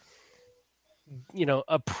that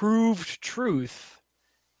approved truth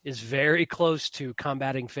is very close to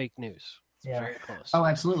combating fake news. Very close. Oh,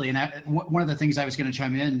 absolutely. And one of the things I was going to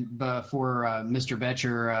chime in before Mr.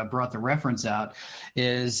 Betcher brought the reference out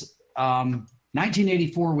is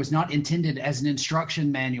 1984 was not intended as an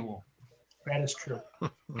instruction manual. That is true.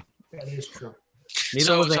 That is true.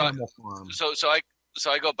 So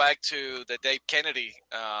I go back to the Dave Kennedy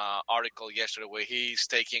article yesterday where he's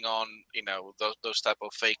taking on those type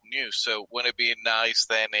of fake news. So wouldn't it be nice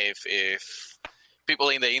then if people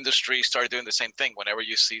in the industry start doing the same thing? Whenever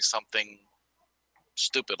you see something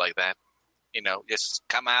stupid like that, just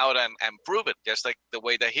come out and prove it, just like the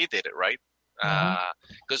way that he did it, right?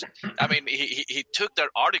 Because he took that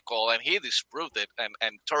article and he disproved it and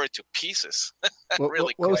tore it to pieces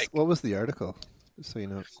really quick. What was the article? So we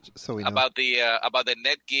know about the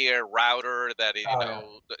Netgear router that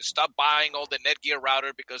stop buying all the Netgear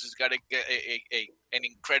router because it's got an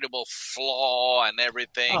incredible flaw and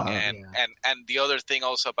everything, and the other thing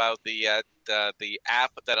also about the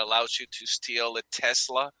app that allows you to steal a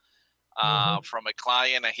Tesla from a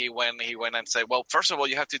client, and he went and said, well, first of all,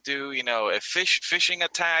 you have to do a phishing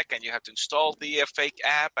attack, and you have to install the fake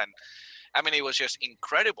app, and it was just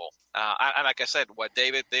incredible. And like I said, what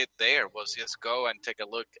David did there was just go and take a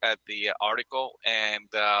look at the article and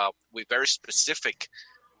with very specific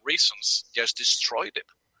reasons just destroyed it.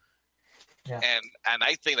 Yeah. And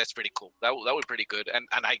I think that's pretty cool. That would be pretty good. And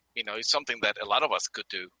I it's something that a lot of us could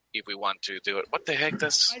do if we want to do it. What the heck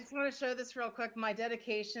does... I just want to show this real quick. My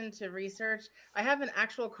dedication to research. I have an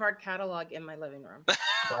actual card catalog in my living room.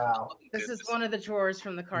 Wow. This is one of the drawers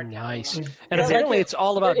from the card nice. catalog. And apparently it's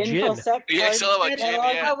all about gin. Yeah, it's all about gin,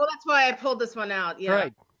 yeah. Oh, well, that's why I pulled this one out. Yeah.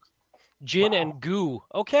 Right. Gin and goo.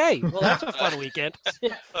 Okay. Well, that's a fun weekend.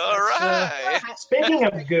 All right. Speaking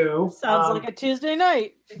of goo. Sounds like a Tuesday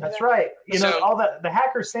night. That's right. All the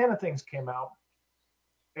Hacker Santa things came out.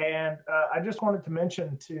 And I just wanted to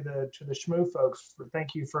mention to the Shmoo folks,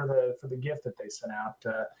 thank you for the gift that they sent out.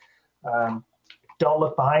 Don't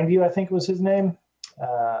Look Behind You, I think was his name.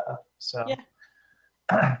 That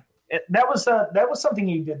was something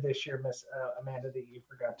you did this year, Miss Amanda, that you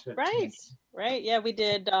forgot to. Right. Yeah, we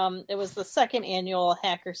did. It was the second annual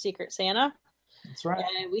Hacker Secret Santa. That's right.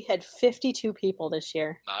 And we had 52 people this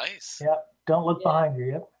year. Nice. Yep. Don't look behind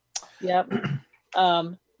you. Yep.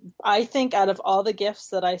 I think out of all the gifts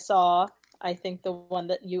that I saw, I think the one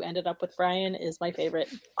that you ended up with, Brian, is my favorite.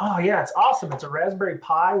 Oh, yeah. It's awesome. It's a Raspberry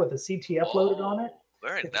Pi with a CTF loaded on it.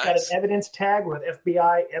 Very It's nice. got an evidence tag with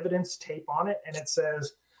FBI evidence tape on it, and it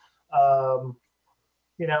says,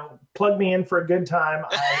 plug me in for a good time.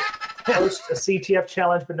 I host a CTF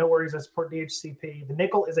challenge, but no worries, I support DHCP. The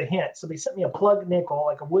nickel is a hint. So they sent me a plug nickel,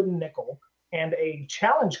 like a wooden nickel, and a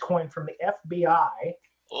challenge coin from the FBI.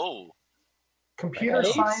 Oh. Computer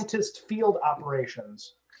Scientist Field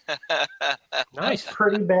Operations. Nice. That's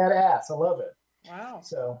pretty badass. I love it. Wow.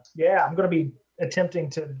 So, yeah, I'm going to be attempting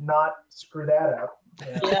to not screw that up.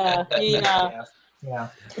 Yeah.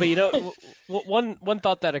 But one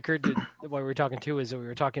thought that occurred to while we were talking too is that we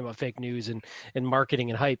were talking about fake news and marketing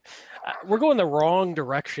and hype. We're going the wrong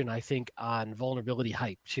direction, I think, on vulnerability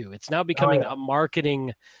hype too. It's now becoming a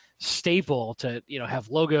marketing staple to have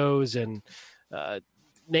logos and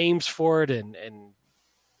names for it and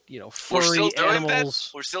furry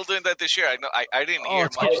animals. We're still doing that this year. I know. I didn't hear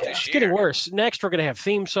much this year. It's getting worse. Next, we're going to have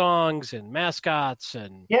theme songs and mascots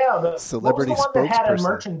and the celebrity what was the one that had a spokesperson.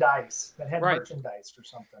 merchandise merchandise or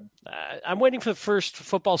something. I'm waiting for the first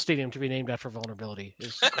football stadium to be named after vulnerability.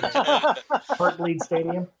 Heartbleed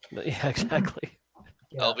Stadium. Yeah, exactly.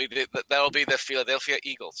 Yeah. That'll be the Philadelphia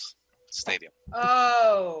Eagles Stadium.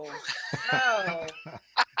 Oh. Wow.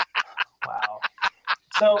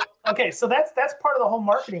 So that's part of the whole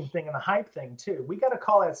marketing thing and the hype thing too. We got to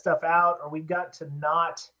call that stuff out, or we've got to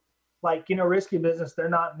not, Risky Business. They're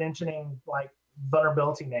not mentioning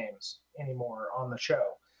vulnerability names anymore on the show.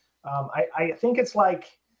 I think it's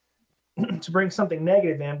to bring something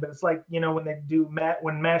negative in, but it's when they do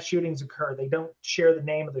when mass shootings occur, they don't share the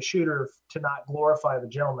name of the shooter to not glorify the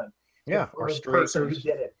gentleman. Yeah, or the person who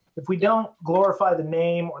did it. If we don't glorify the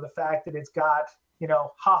name or the fact that it's got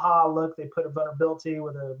haha, look, they put a vulnerability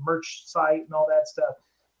with a merch site and all that stuff.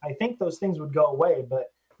 I think those things would go away,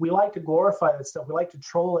 but we like to glorify that stuff. We like to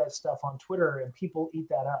troll that stuff on Twitter, and people eat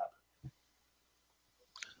that up.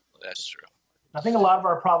 That's true. I think a lot of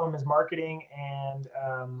our problem is marketing and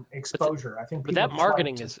exposure. I think, but that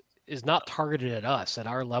marketing is not targeted at us at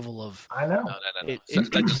our level of. I know. No. It's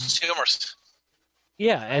the consumers.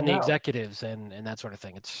 Yeah, and the executives and that sort of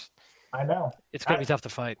thing. I know. It's going to be tough to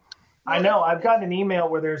fight. I know. I've gotten an email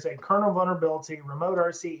where there's a kernel vulnerability, remote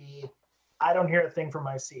RCE. I don't hear a thing from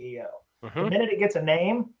my CEO. The minute it gets a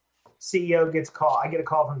name, CEO gets a call. I get a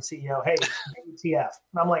call from the CEO. Hey, WTF?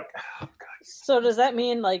 And I'm like, oh, God. So does that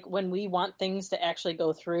mean like when we want things to actually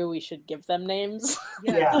go through, we should give them names?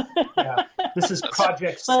 Yeah. This is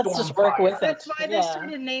Project Stormfire. Let's just work with it. That's why they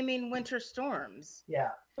started naming winter storms. Yeah.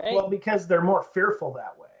 Right? Well, because they're more fearful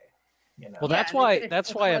that way. Well, that's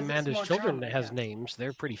why Amanda's children has names.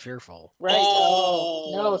 They're pretty fearful. Right.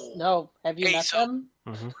 Oh. No. Have you met them?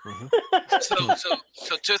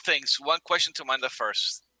 So two things. One question to Amanda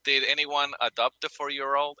first. Did anyone adopt the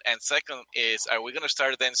 4-year-old? And second is, are we going to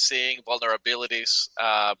start then seeing vulnerabilities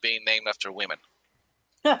being named after women?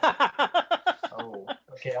 Oh,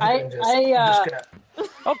 okay. I'm just gonna...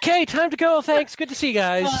 Okay, time to go. Thanks. Good to see you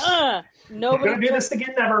guys. Nobody gonna do this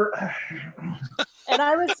again, never. And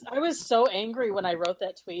I was so angry when I wrote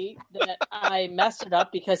that tweet that I messed it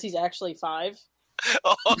up because he's actually 5.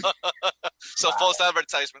 So false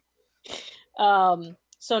advertisement.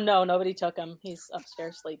 So no, nobody took him. He's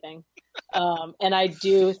upstairs sleeping. And I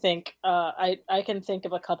do think I can think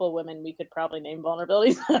of a couple of women we could probably name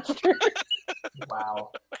vulnerabilities after.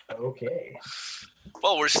 Wow. Okay.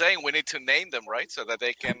 Well, we're saying we need to name them, right, so that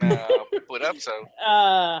they can put up. So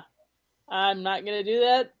I'm not gonna do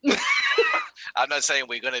that. I'm not saying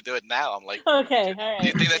we're gonna do it now. I'm like, okay, all right. Do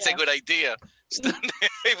you think that's a good idea?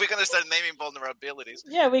 If we're gonna start naming vulnerabilities,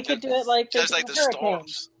 yeah, we could do it like just like the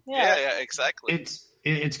storms. Yeah, exactly.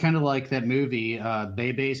 It's kind of like that movie,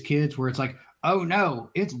 Bebe's Kids, where it's like, oh no,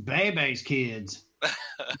 it's Bebe's Kids.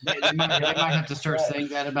 they might have to start saying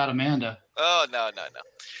that about Amanda. Oh, no.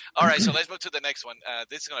 All right, so let's move to the next one.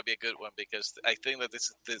 This is going to be a good one because I think that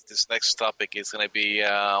this next topic is going to be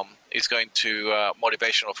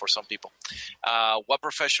motivational for some people. What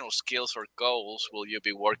professional skills or goals will you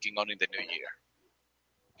be working on in the new year?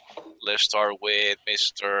 Let's start with Let's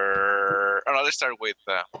start with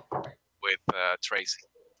Tracy.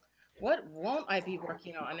 What won't I be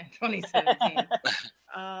working on in 2017?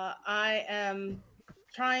 I am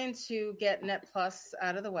trying to get Net Plus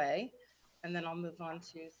out of the way, and then I'll move on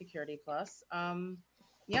to Security Plus. I'm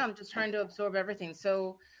just trying to absorb everything.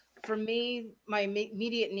 So for me, my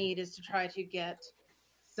immediate need is to try to get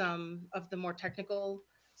some of the more technical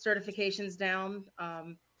certifications down,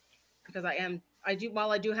 because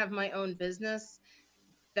while I do have my own business,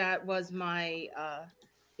 that was my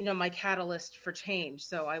my catalyst for change.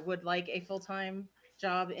 So I would like a full-time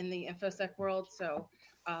job in the InfoSec world. So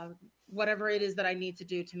whatever it is that I need to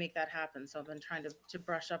do to make that happen. So I've been trying to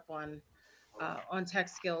brush up on tech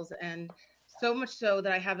skills, and so much so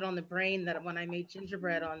that I have it on the brain that when I made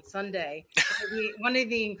gingerbread on Sunday, one of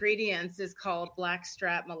the ingredients is called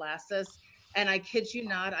blackstrap molasses. And I kid you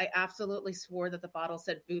not, I absolutely swore that the bottle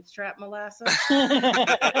said bootstrap molasses.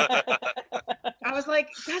 I was like,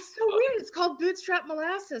 that's so weird. It's called bootstrap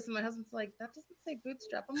molasses. And my husband's like, that doesn't say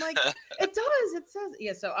bootstrap. I'm like, it does. It says,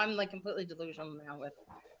 yeah. So I'm like completely delusional now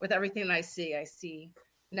with everything that I see. I see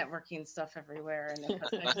networking stuff everywhere. And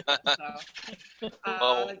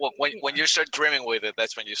when you start dreaming with it,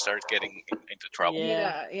 that's when you start getting into trouble.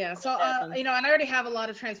 Yeah. So, and I already have a lot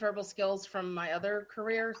of transferable skills from my other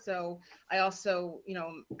career. So I also,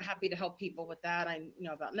 I'm happy to help people with that. I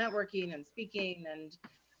know about networking and speaking and,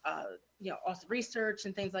 also research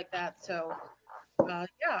and things like that. So,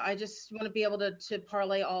 I just want to be able to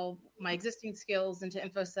parlay all my existing skills into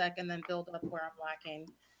InfoSec and then build up where I'm lacking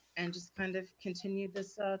and just kind of continue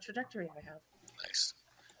this trajectory I have. Nice.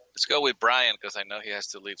 Let's go with Brian because I know he has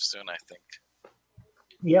to leave soon, I think.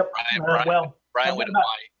 Yep. Brian with a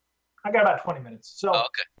Y. I got about 20 minutes. So,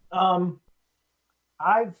 okay.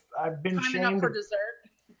 I've been shamed. Up for dessert.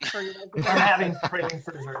 I'm having cravings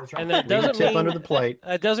for dessert. Right? And that doesn't mean under the plate.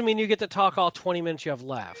 That doesn't mean you get to talk all 20 minutes you have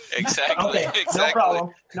left. Exactly. Okay. Exactly.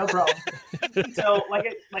 No problem. So,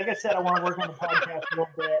 like I said, I want to work on the podcast a little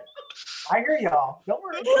bit. I hear y'all. Don't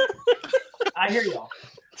worry. I hear y'all.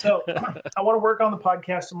 So I want to work on the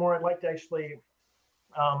podcast some more. I'd like to actually,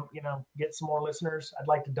 get some more listeners. I'd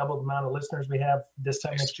like to double the amount of listeners we have this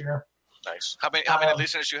time next year. Nice. How many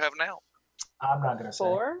listeners you have now? I'm not going to say.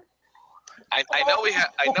 4? I know we have.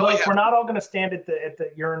 Look, we're not all going to stand at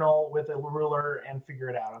the urinal with a ruler and figure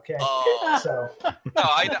it out, okay? So no,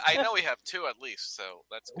 I know we have two at least, so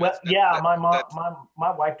that's good. Well, yeah, my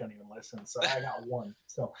wife don't even listen, so I got one.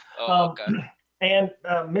 So, okay. And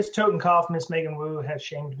Miss Totenkopf, Miss Megan Wu, has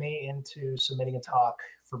shamed me into submitting a talk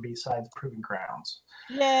for B-Sides Proving Grounds.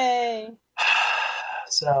 Yay!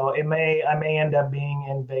 So I may end up being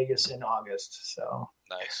in Vegas in August. So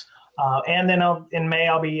nice. And then in May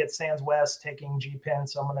I'll be at Sands West taking G-Pen,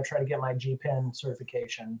 so I'm going to try to get my G-Pen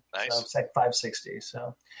certification. Nice. So Sec 560.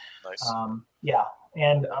 So nice. Yeah,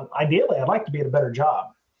 and ideally I'd like to be at a better job.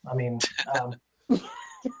 I mean,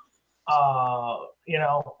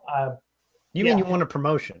 You mean you want a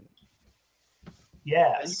promotion?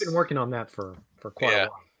 Yes. You've been working on that for quite a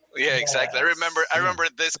while. Yeah, exactly. I remember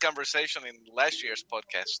this conversation in last year's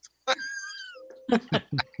podcast.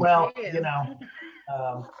 Well,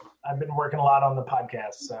 I've been working a lot on the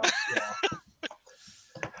podcast, so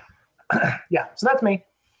yeah. So that's me.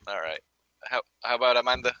 All right. How about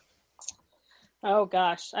Amanda? Oh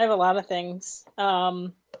gosh, I have a lot of things.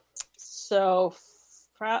 So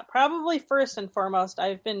probably first and foremost,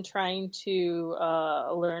 I've been trying to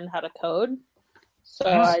learn how to code. So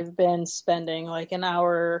I've been spending like an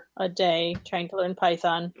hour a day trying to learn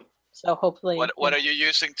Python. So hopefully, what are you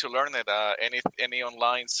using to learn it? Any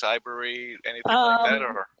online Cybery, anything like that,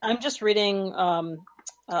 or I'm just reading how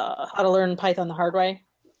to learn Python the hard way.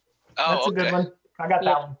 Oh, that's a good one. I got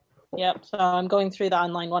that one. Yep. So I'm going through the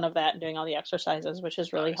online one of that and doing all the exercises, which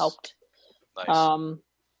has really helped. Nice.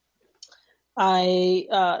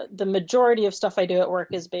 The majority of stuff I do at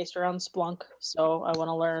work is based around Splunk, so I want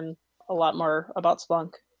to learn a lot more about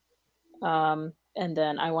Splunk. And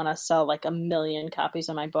then I want to sell like 1 million copies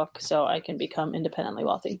of my book so I can become independently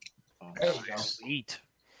wealthy. There you go. Sweet.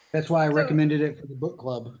 That's why I recommended it for the book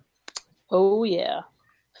club. Oh yeah.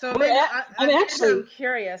 So I'm actually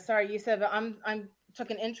curious. Sorry, you said, but I'm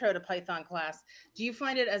took an intro to Python class. Do you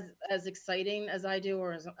find it as exciting as I do,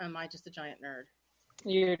 or am I just a giant nerd?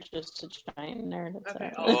 You're just a giant nerd.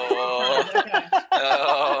 Okay. Okay.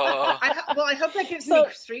 I hope that gives me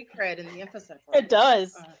street cred in the InfoSec world. It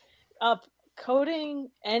does. Coding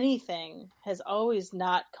anything has always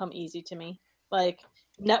not come easy to me. Like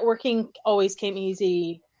networking always came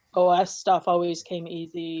easy. OS stuff always came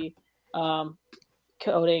easy.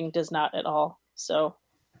 Coding does not at all. So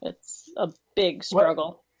it's a big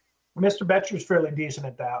struggle. Well, Mr. Betcher's fairly decent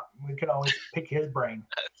at that. We can always pick his brain.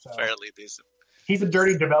 So. Fairly decent. He's a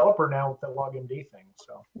dirty developer now with the LogMD thing.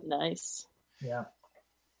 So nice. Yeah.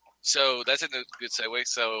 So that's a good segue.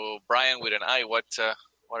 So Brian with an I, what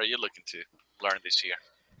are you looking to learn this year?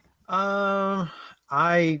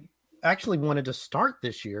 I actually wanted to start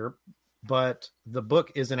this year, but the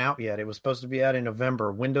book isn't out yet. It was supposed to be out in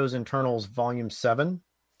November. Windows Internals Volume 7.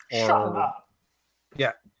 Shut up.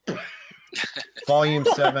 Yeah. Volume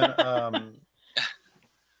 7.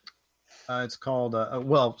 It's called,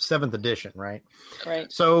 7th edition, right? Right.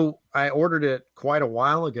 So I ordered it quite a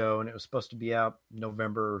while ago, and it was supposed to be out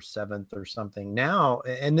November 7th or something now.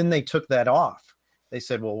 And then they took that off. They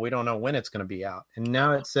said, well, we don't know when it's going to be out. And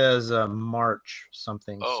now it says March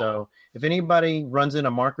something. Oh. So if anybody runs into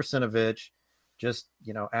Mark Russinovich, just,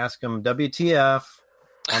 ask him WTF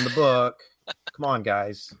on the book. Come on,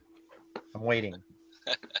 guys. I'm waiting.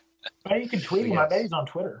 Well, you can tweet him. I bet he's on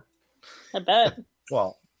Twitter. I bet.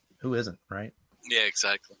 Well, who isn't, right? Yeah,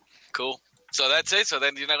 exactly. Cool. So that's it. So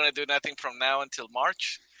then you're not going to do nothing from now until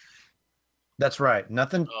March? That's right.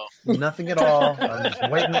 Nothing at all. I'm just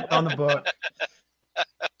waiting on the book.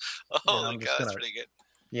 Oh, God, that's pretty good.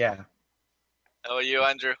 Yeah. How are you,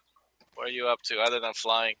 Andrew? What are you up to other than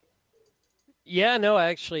flying? Yeah, no,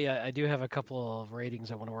 actually, I do have a couple of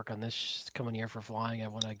ratings I want to work on this coming year for flying. I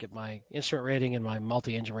want to get my instrument rating and my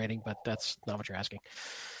multi-engine rating, but that's not what you're asking.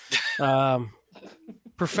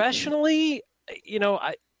 Professionally,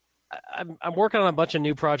 I'm working on a bunch of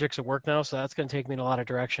new projects at work now, so that's going to take me in a lot of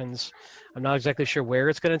directions. I'm not exactly sure where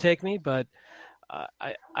it's going to take me, but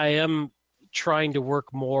I am trying to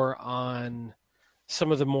work more on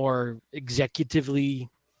some of the more executively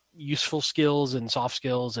useful skills and soft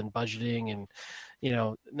skills and budgeting and,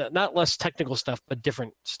 not less technical stuff, but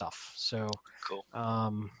different stuff. So cool.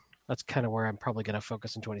 That's kind of where I'm probably going to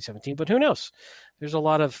focus in 2017, but who knows? There's a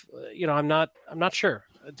lot of, I'm not sure,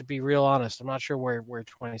 to be real honest. I'm not sure where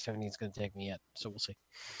 2017 is going to take me yet. So we'll see.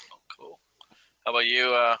 Oh, cool. How about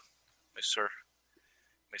you, Mr.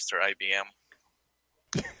 IBM?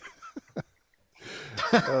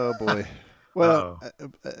 Oh boy. Well,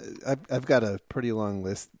 I've got a pretty long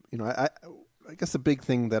list. I guess the big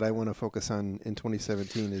thing that I want to focus on in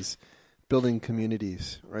 2017 is building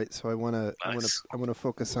communities, right? So I want to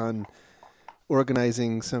focus on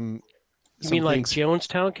organizing some. You mean like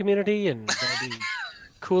Jonestown community and there'll be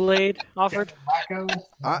Kool-Aid offered?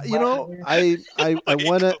 You know, I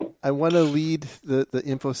want to lead the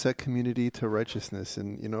InfoSec community to righteousness,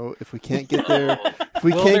 and you know, if we can't get there,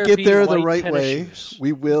 the right way,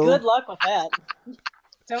 we will. Good luck with that.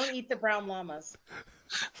 Don't eat the brown llamas.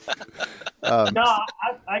 No,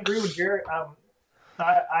 I agree with Jerry.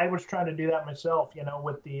 I was trying to do that myself, you know,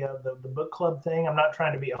 with the book club thing. I'm not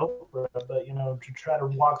trying to be Oprah, but, you know, to try to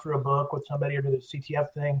walk through a book with somebody or do the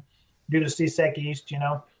CTF thing, do the CSEC East, you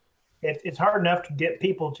know. It's hard enough to get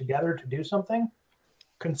people together to do something.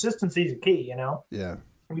 Consistency is key, you know. Yeah.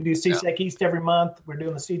 We do CSEC East every month. We're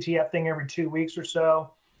doing the CTF thing every 2 weeks or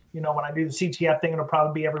so. You know, when I do the CTF thing, it'll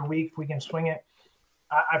probably be every week if we can swing it.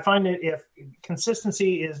 I find that if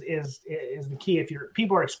consistency is the key, if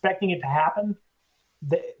people are expecting it to happen,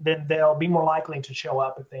 then they'll be more likely to show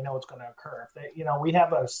up if they know it's going to occur. If they, you know, we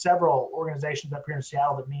have several organizations up here in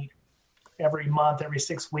Seattle that meet every month, every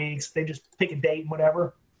 6 weeks. They just pick a date and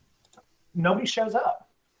whatever. Nobody shows up.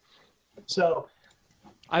 So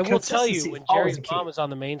I will tell you, when Jerry's mom is on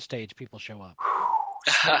the main stage, people show up.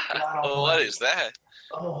 Oh, what is that?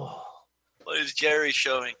 Oh, what is Jerry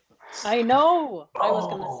showing? I know. I was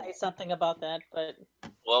going to say something about that, but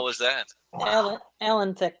what was that?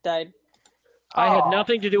 Alan Thicke died. I had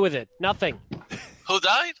nothing to do with it. Nothing. Who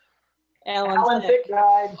died? Alan Thicke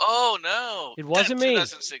died. Oh no! It wasn't me.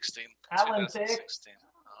 2016. Alan Thicke.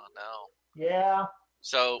 Oh no. Yeah.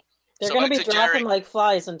 So they're going to be dropping like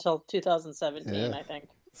flies until 2017, I think.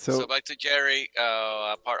 So back to Jerry.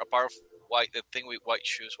 Apart of the thing with white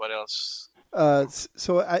shoes, what else?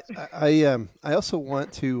 So I also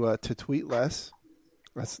want to tweet less.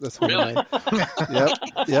 That's one really? Yep.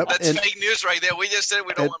 That's fake news right there. We just said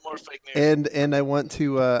we don't want more fake news. And I want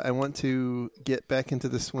to get back into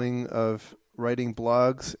the swing of writing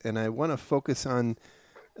blogs, and I want to focus on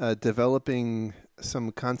developing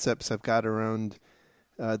some concepts I've got around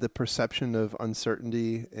the perception of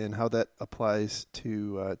uncertainty and how that applies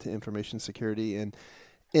to information security, and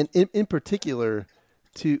in particular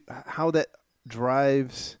to how that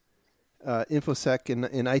drives InfoSec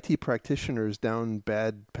and IT practitioners down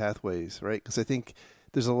bad pathways, right? Because I think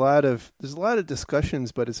there's a lot of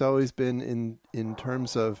discussions, but it's always been in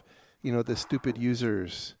terms of, you know, the stupid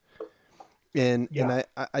users, and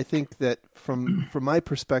I think that from my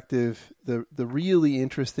perspective, the really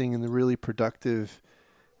interesting and the really productive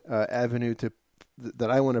avenue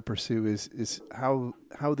that I want to pursue is how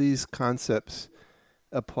these concepts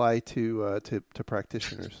apply to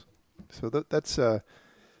practitioners. So that's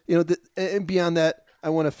you know, and beyond that, I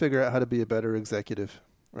want to figure out how to be a better executive,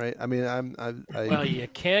 right? I mean, well, you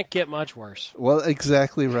can't get much worse. Well,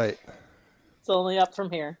 exactly right. It's only up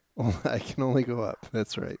from here. Well, I can only go up.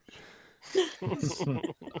 That's right.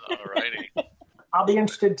 Alrighty. I'll be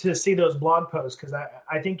interested to see those blog posts because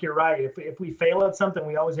I think you're right. If we fail at something,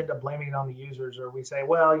 we always end up blaming it on the users, or we say,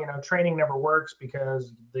 well, you know, training never works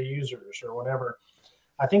because the users or whatever.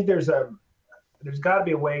 I think there's got to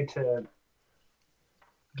be a way to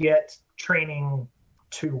get training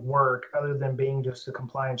to work other than being just a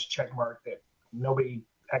compliance check mark that nobody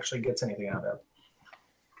actually gets anything out of.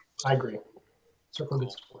 I agree. Circle good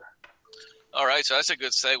square. All right, so that's a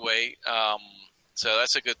good segue. So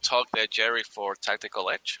that's a good talk there, Jerry, for Tactical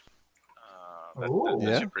Edge.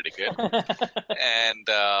 That's pretty good. And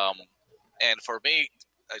for me,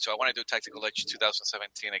 so I want to do Tactical Edge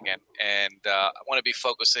 2017 again, and I want to be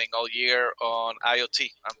focusing all year on IoT.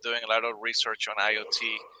 I'm doing a lot of research on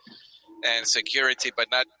IoT and security, but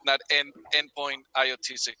not endpoint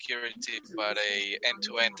IoT security, but a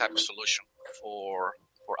end-to-end type of solution for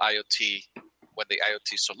IoT when the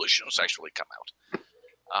IoT solutions actually come out.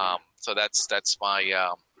 So that's my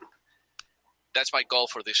goal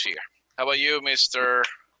for this year. How about you, Mr.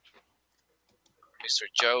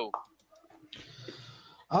 Joe?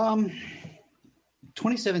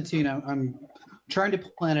 2017, I'm trying to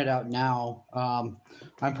plan it out now. I'm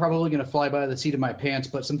probably going to fly by the seat of my pants,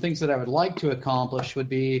 but some things that I would like to accomplish would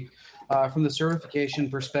be, from the certification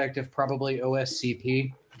perspective, probably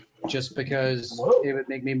OSCP, just because it would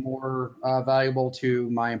make me more valuable to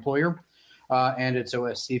my employer, and it's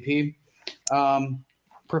OSCP.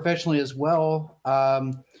 Professionally as well,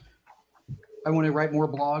 I want to write more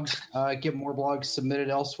blogs, get more blogs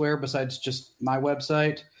submitted elsewhere besides just my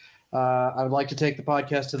website. I would like to take the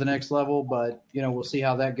podcast to the next level, but we'll see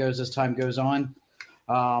how that goes as time goes on.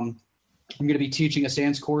 I'm going to be teaching a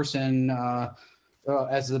SANS course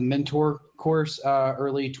as the mentor course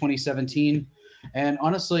early 2017. And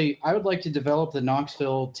honestly, I would like to develop the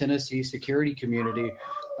Knoxville, Tennessee security community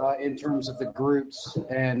in terms of the groups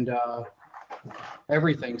and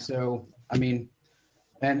everything. So I mean,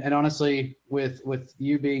 and honestly, with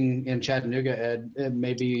you being in Chattanooga, Ed, it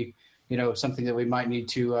may be, something that we might need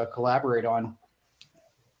to collaborate on.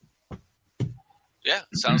 Yeah,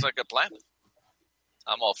 sounds like a plan.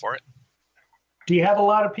 I'm all for it. Do you have a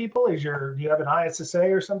lot of people? Do you have an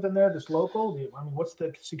ISSA or something there that's local? What's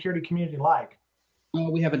the security community like?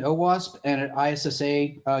 We have an OWASP and an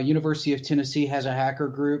ISSA. University of Tennessee has a hacker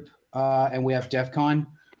group, and we have DEF CON.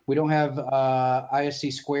 We don't have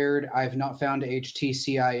ISC squared. I've not found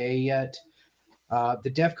HTCIA yet. The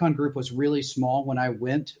DEF CON group was really small when I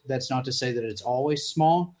went. That's not to say that it's always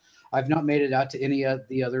small. I've not made it out to any of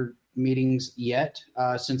the other meetings yet,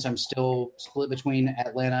 since I'm still split between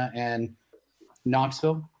Atlanta and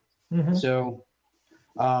Knoxville. Mm-hmm. So,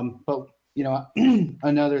 but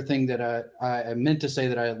another thing that I meant to say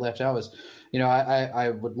that I left out was, I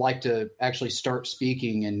would like to actually start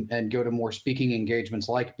speaking and go to more speaking engagements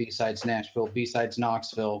like B-Sides Nashville, B-Sides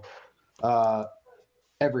Knoxville,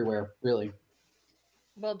 everywhere, really.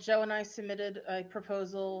 Well, Joe and I submitted a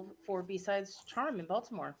proposal for B-Sides Charm in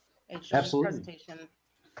Baltimore. Absolutely. Presentation.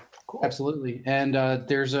 Cool. Absolutely. And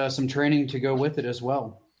there's some training to go with it as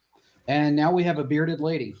well. And now we have a bearded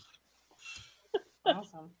lady.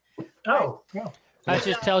 Awesome. Oh, yeah. That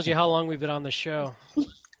just tells you how long we've been on the show.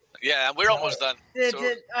 Yeah, we're almost done.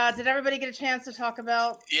 Did everybody get a chance to talk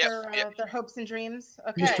about their hopes and dreams?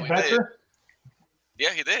 Okay. Mr. Becker?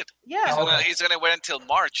 Yeah, he did. Yeah. He's gonna wait until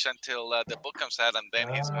March, until the book comes out, and then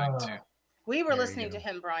he's going to. We were listening to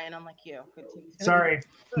him, Brian, unlike you. Sorry.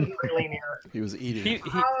 Really near. He was eating.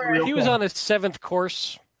 He was on his 7th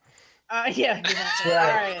course. Yeah. All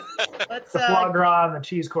right. Let's the foie gras and the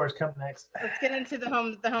cheese course come next. Let's get into the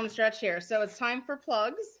home stretch here. So it's time for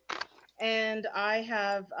plugs, and I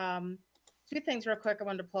have 2 things real quick I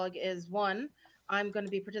wanted to plug. Is one, I'm going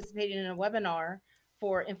to be participating in a webinar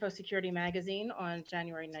for Info Security Magazine on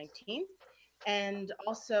January 19th, and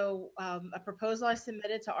also a proposal I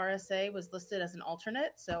submitted to RSA was listed as an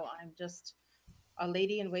alternate. So I'm just a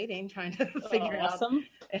lady in waiting, trying to figure out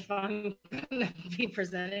if I'm going to be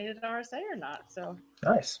presenting at RSA or not. So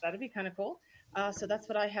nice. That'd be kind of cool. So that's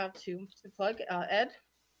what I have to plug. Ed?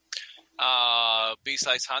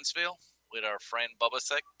 B-Sides Huntsville with our friend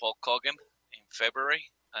Bobasek, Paul Cogan, in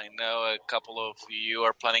February. I know a couple of you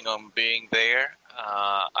are planning on being there.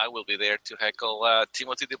 I will be there to heckle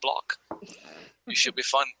Timothy DeBlock. It should be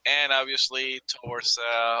fun. And obviously towards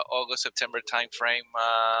August, September timeframe,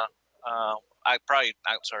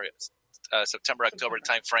 September, October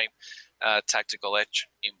timeframe, Tactical Edge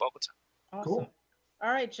in Bogota. Awesome. Cool.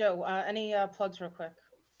 All right, Joe. Any plugs real quick?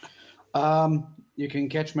 You can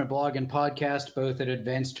catch my blog and podcast both at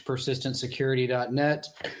advancedpersistentsecurity.net.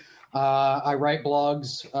 I write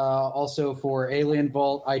blogs also for Alien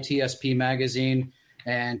Vault, ITSP Magazine,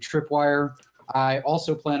 and Tripwire. I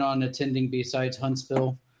also plan on attending B-Sides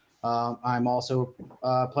Huntsville. I'm also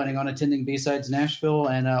planning on attending B-Sides Nashville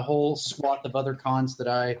and a whole swath of other cons that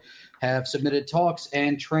I have submitted talks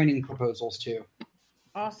and training proposals to.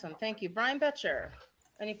 Awesome. Thank you. Brian Betcher,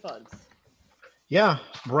 any plugs? Yeah,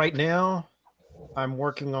 right now I'm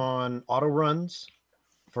working on auto runs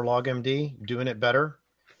for LogMD, doing it better.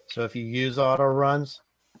 So if you use auto runs,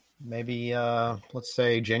 maybe let's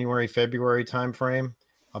say January, February timeframe,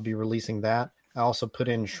 I'll be releasing that. I also put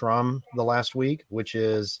in Shrum the last week, which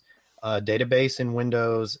is a database in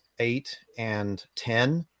Windows 8 and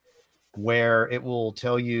 10, where it will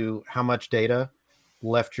tell you how much data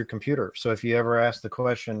left your computer. So if you ever ask the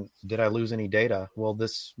question, did I lose any data? Well,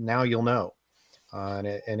 now you'll know. And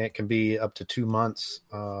it can be up to 2 months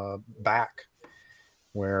back,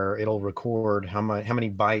 where it'll record how many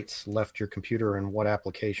bytes left your computer and what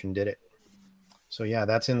application did it. So yeah,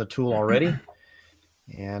 that's in the tool already.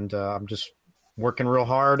 And I'm just working real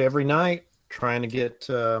hard every night trying to get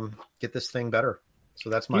this thing better. So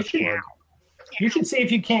that's my plug. You should see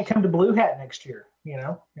if you can't come to Blue Hat next year,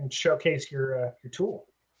 and showcase your tool.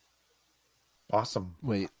 Awesome.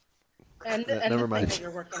 Wait. And never mind. That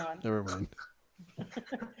you're working on. Never mind.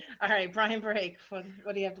 All right, Brian Brake, what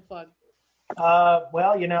do you have to plug? Well,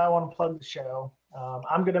 I want to plug the show.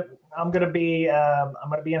 I'm gonna be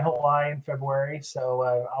in Hawaii in February, so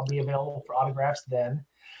I'll be available for autographs then.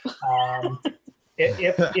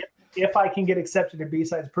 If I can get accepted to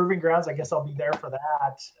B-Sides Proving Grounds, I guess I'll be there for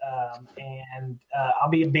that. And I'll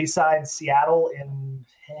be in B-Sides Seattle in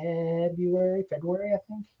February, I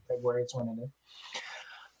think. February is when it is.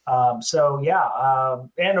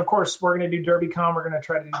 And of course we're going to do DerbyCon. We're going to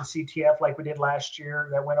try to do the CTF like we did last year.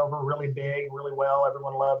 That went over really big, really well.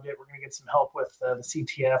 Everyone loved it. We're going to get some help with the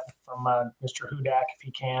CTF from Mr. Hudak, if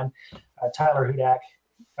he can, Tyler Hudak.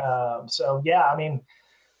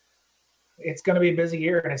 it's going to be a busy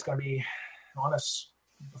year, and it's going to be on us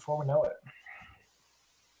before we know it.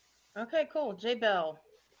 Okay, cool. J Bell.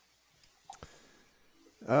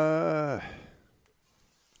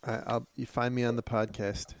 You find me on the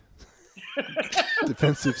podcast.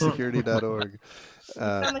 DefensiveSecurity.org. You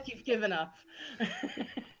sound like you've given up.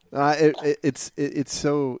 It's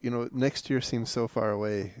so, next year seems so far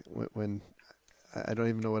away when I don't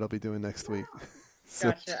even know what I'll be doing next week.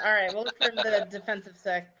 So. Gotcha. All right, we'll look for the Defensive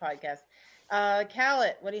Sec podcast.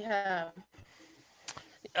 Khaled, what do you have?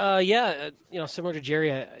 Similar to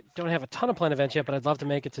Jerry, I don't have a ton of planned events yet, but I'd love to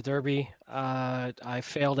make it to Derby. I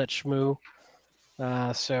failed at Shmoo,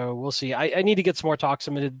 so we'll see. I need to get some more talks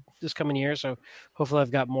submitted this coming year, so hopefully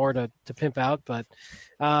I've got more to pimp out. But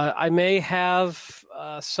I may have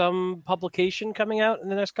some publication coming out in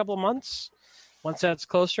the next couple of months. Once that's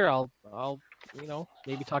closer, I'll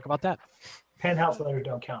maybe talk about that. Penthouse letters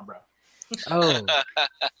don't count, bro. Oh.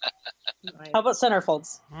 How about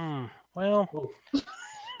centerfolds? Well,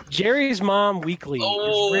 Jerry's Mom Weekly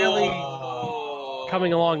is really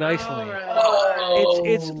coming along nicely. Right.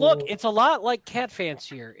 It's a lot like Cat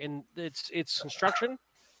Fancier in its construction.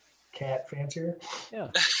 Cat Fancier? Yeah.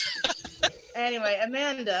 Anyway,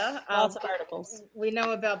 Amanda. Lots of articles. We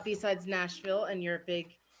know about B-Sides Nashville and your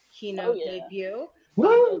big keynote debut.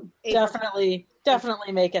 Woo! Definitely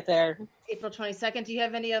make it there. April 22nd. Do you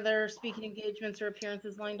have any other speaking engagements or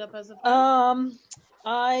appearances lined up as of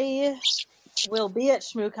I will be at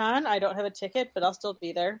ShmooCon. I don't have a ticket, but I'll still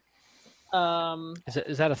be there.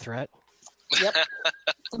 Is that a threat? Yep.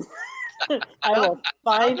 I will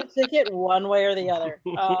find a ticket one way or the other.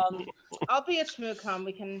 I'll be at ShmooCon.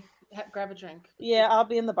 We can grab a drink. Yeah, I'll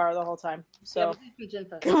be in the bar the whole time. So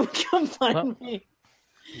come find me.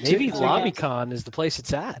 Maybe LobbyCon is the place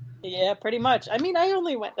it's at. Yeah, pretty much. I mean, I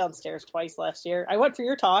only went downstairs twice last year. I went for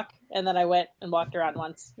your talk, and then I went and walked around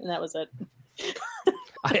once, and that was it.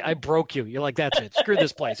 I broke you. You're like, that's it. Screw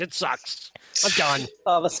this place. It sucks. I'm done.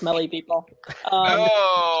 Oh, the smelly people.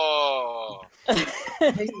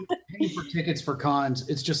 Paying for tickets for cons,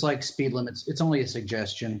 it's just like speed limits. It's only a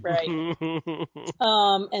suggestion. Right.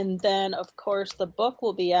 And then, of course, the book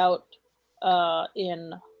will be out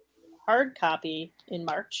in hard copy in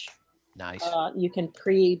March. Nice. You can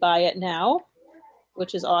pre-buy it now,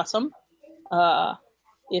 which is awesome.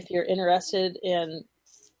 If you're interested in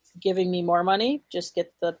giving me more money, just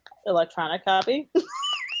get the electronic copy.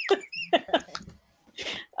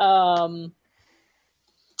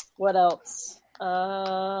 What else?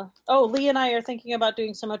 Lee and I are thinking about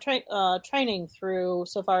doing some training through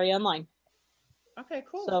Safari Online. Okay,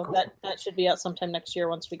 cool. So that should be out sometime next year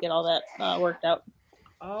once we get all that worked out.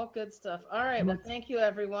 All good stuff. All right. Well, thank you,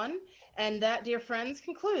 everyone. And that, dear friends,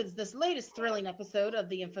 concludes this latest thrilling episode of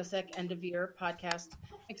the InfoSec End of Year podcast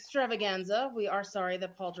extravaganza. We are sorry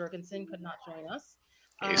that Paul Jorgensen could not join us.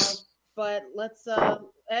 Yes. But let's, Ed,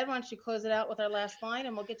 why don't you close it out with our last line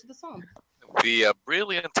and we'll get to the psalm. The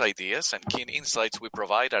brilliant ideas and keen insights we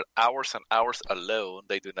provide are ours and ours alone.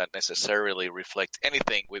 They do not necessarily reflect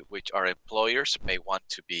anything with which our employers may want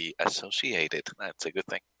to be associated. That's a good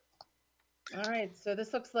thing. All right, so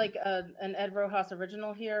this looks like an Ed Rojas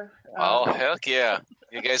original here. Oh, heck yeah.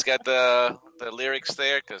 You guys got the lyrics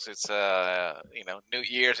there? Because it's, New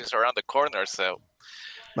Year's is around the corner, so...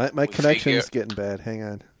 My connection's getting bad. Hang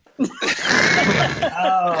on.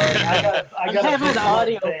 I got having an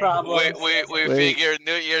audio problem. We figure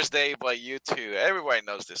New Year's Day by U2. Everybody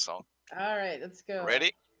knows this song. All right, let's go.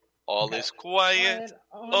 Ready? All is quiet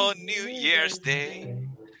on New Year's Day.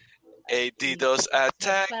 A DDoS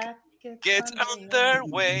attack gets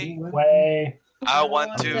underway. I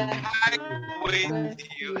want to hack with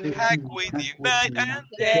you night and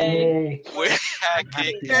day. We're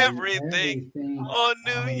hacking everything on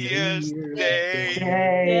New Year's Day.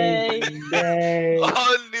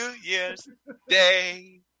 On New Year's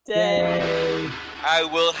Day. I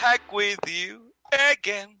will hack with you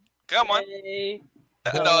again. Come on.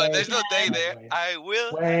 No, there's no day there. I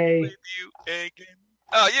will hack with you again.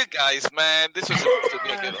 Oh, you guys, man. This was supposed to be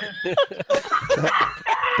a good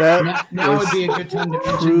one. Now would be a good time to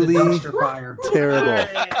mention the dumpster fire. Terrible.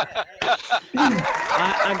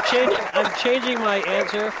 I'm changing my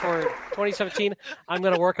answer for 2017. I'm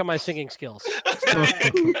going to work on my singing skills. Me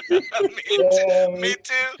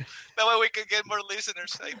too. That way we can get more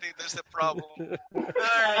listeners. I think that's the problem.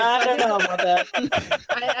 I don't know about that.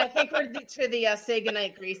 I think we're to the say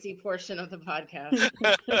goodnight, Gracie portion of the podcast.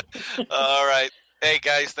 All right. Hey,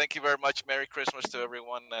 guys, thank you very much. Merry Christmas to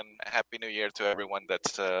everyone, and Happy New Year to everyone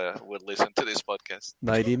that would listen to this podcast.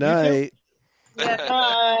 Nighty-night. Yeah.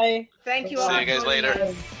 Bye. Thank you all. See you guys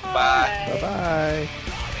later. Bye.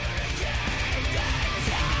 Bye-bye.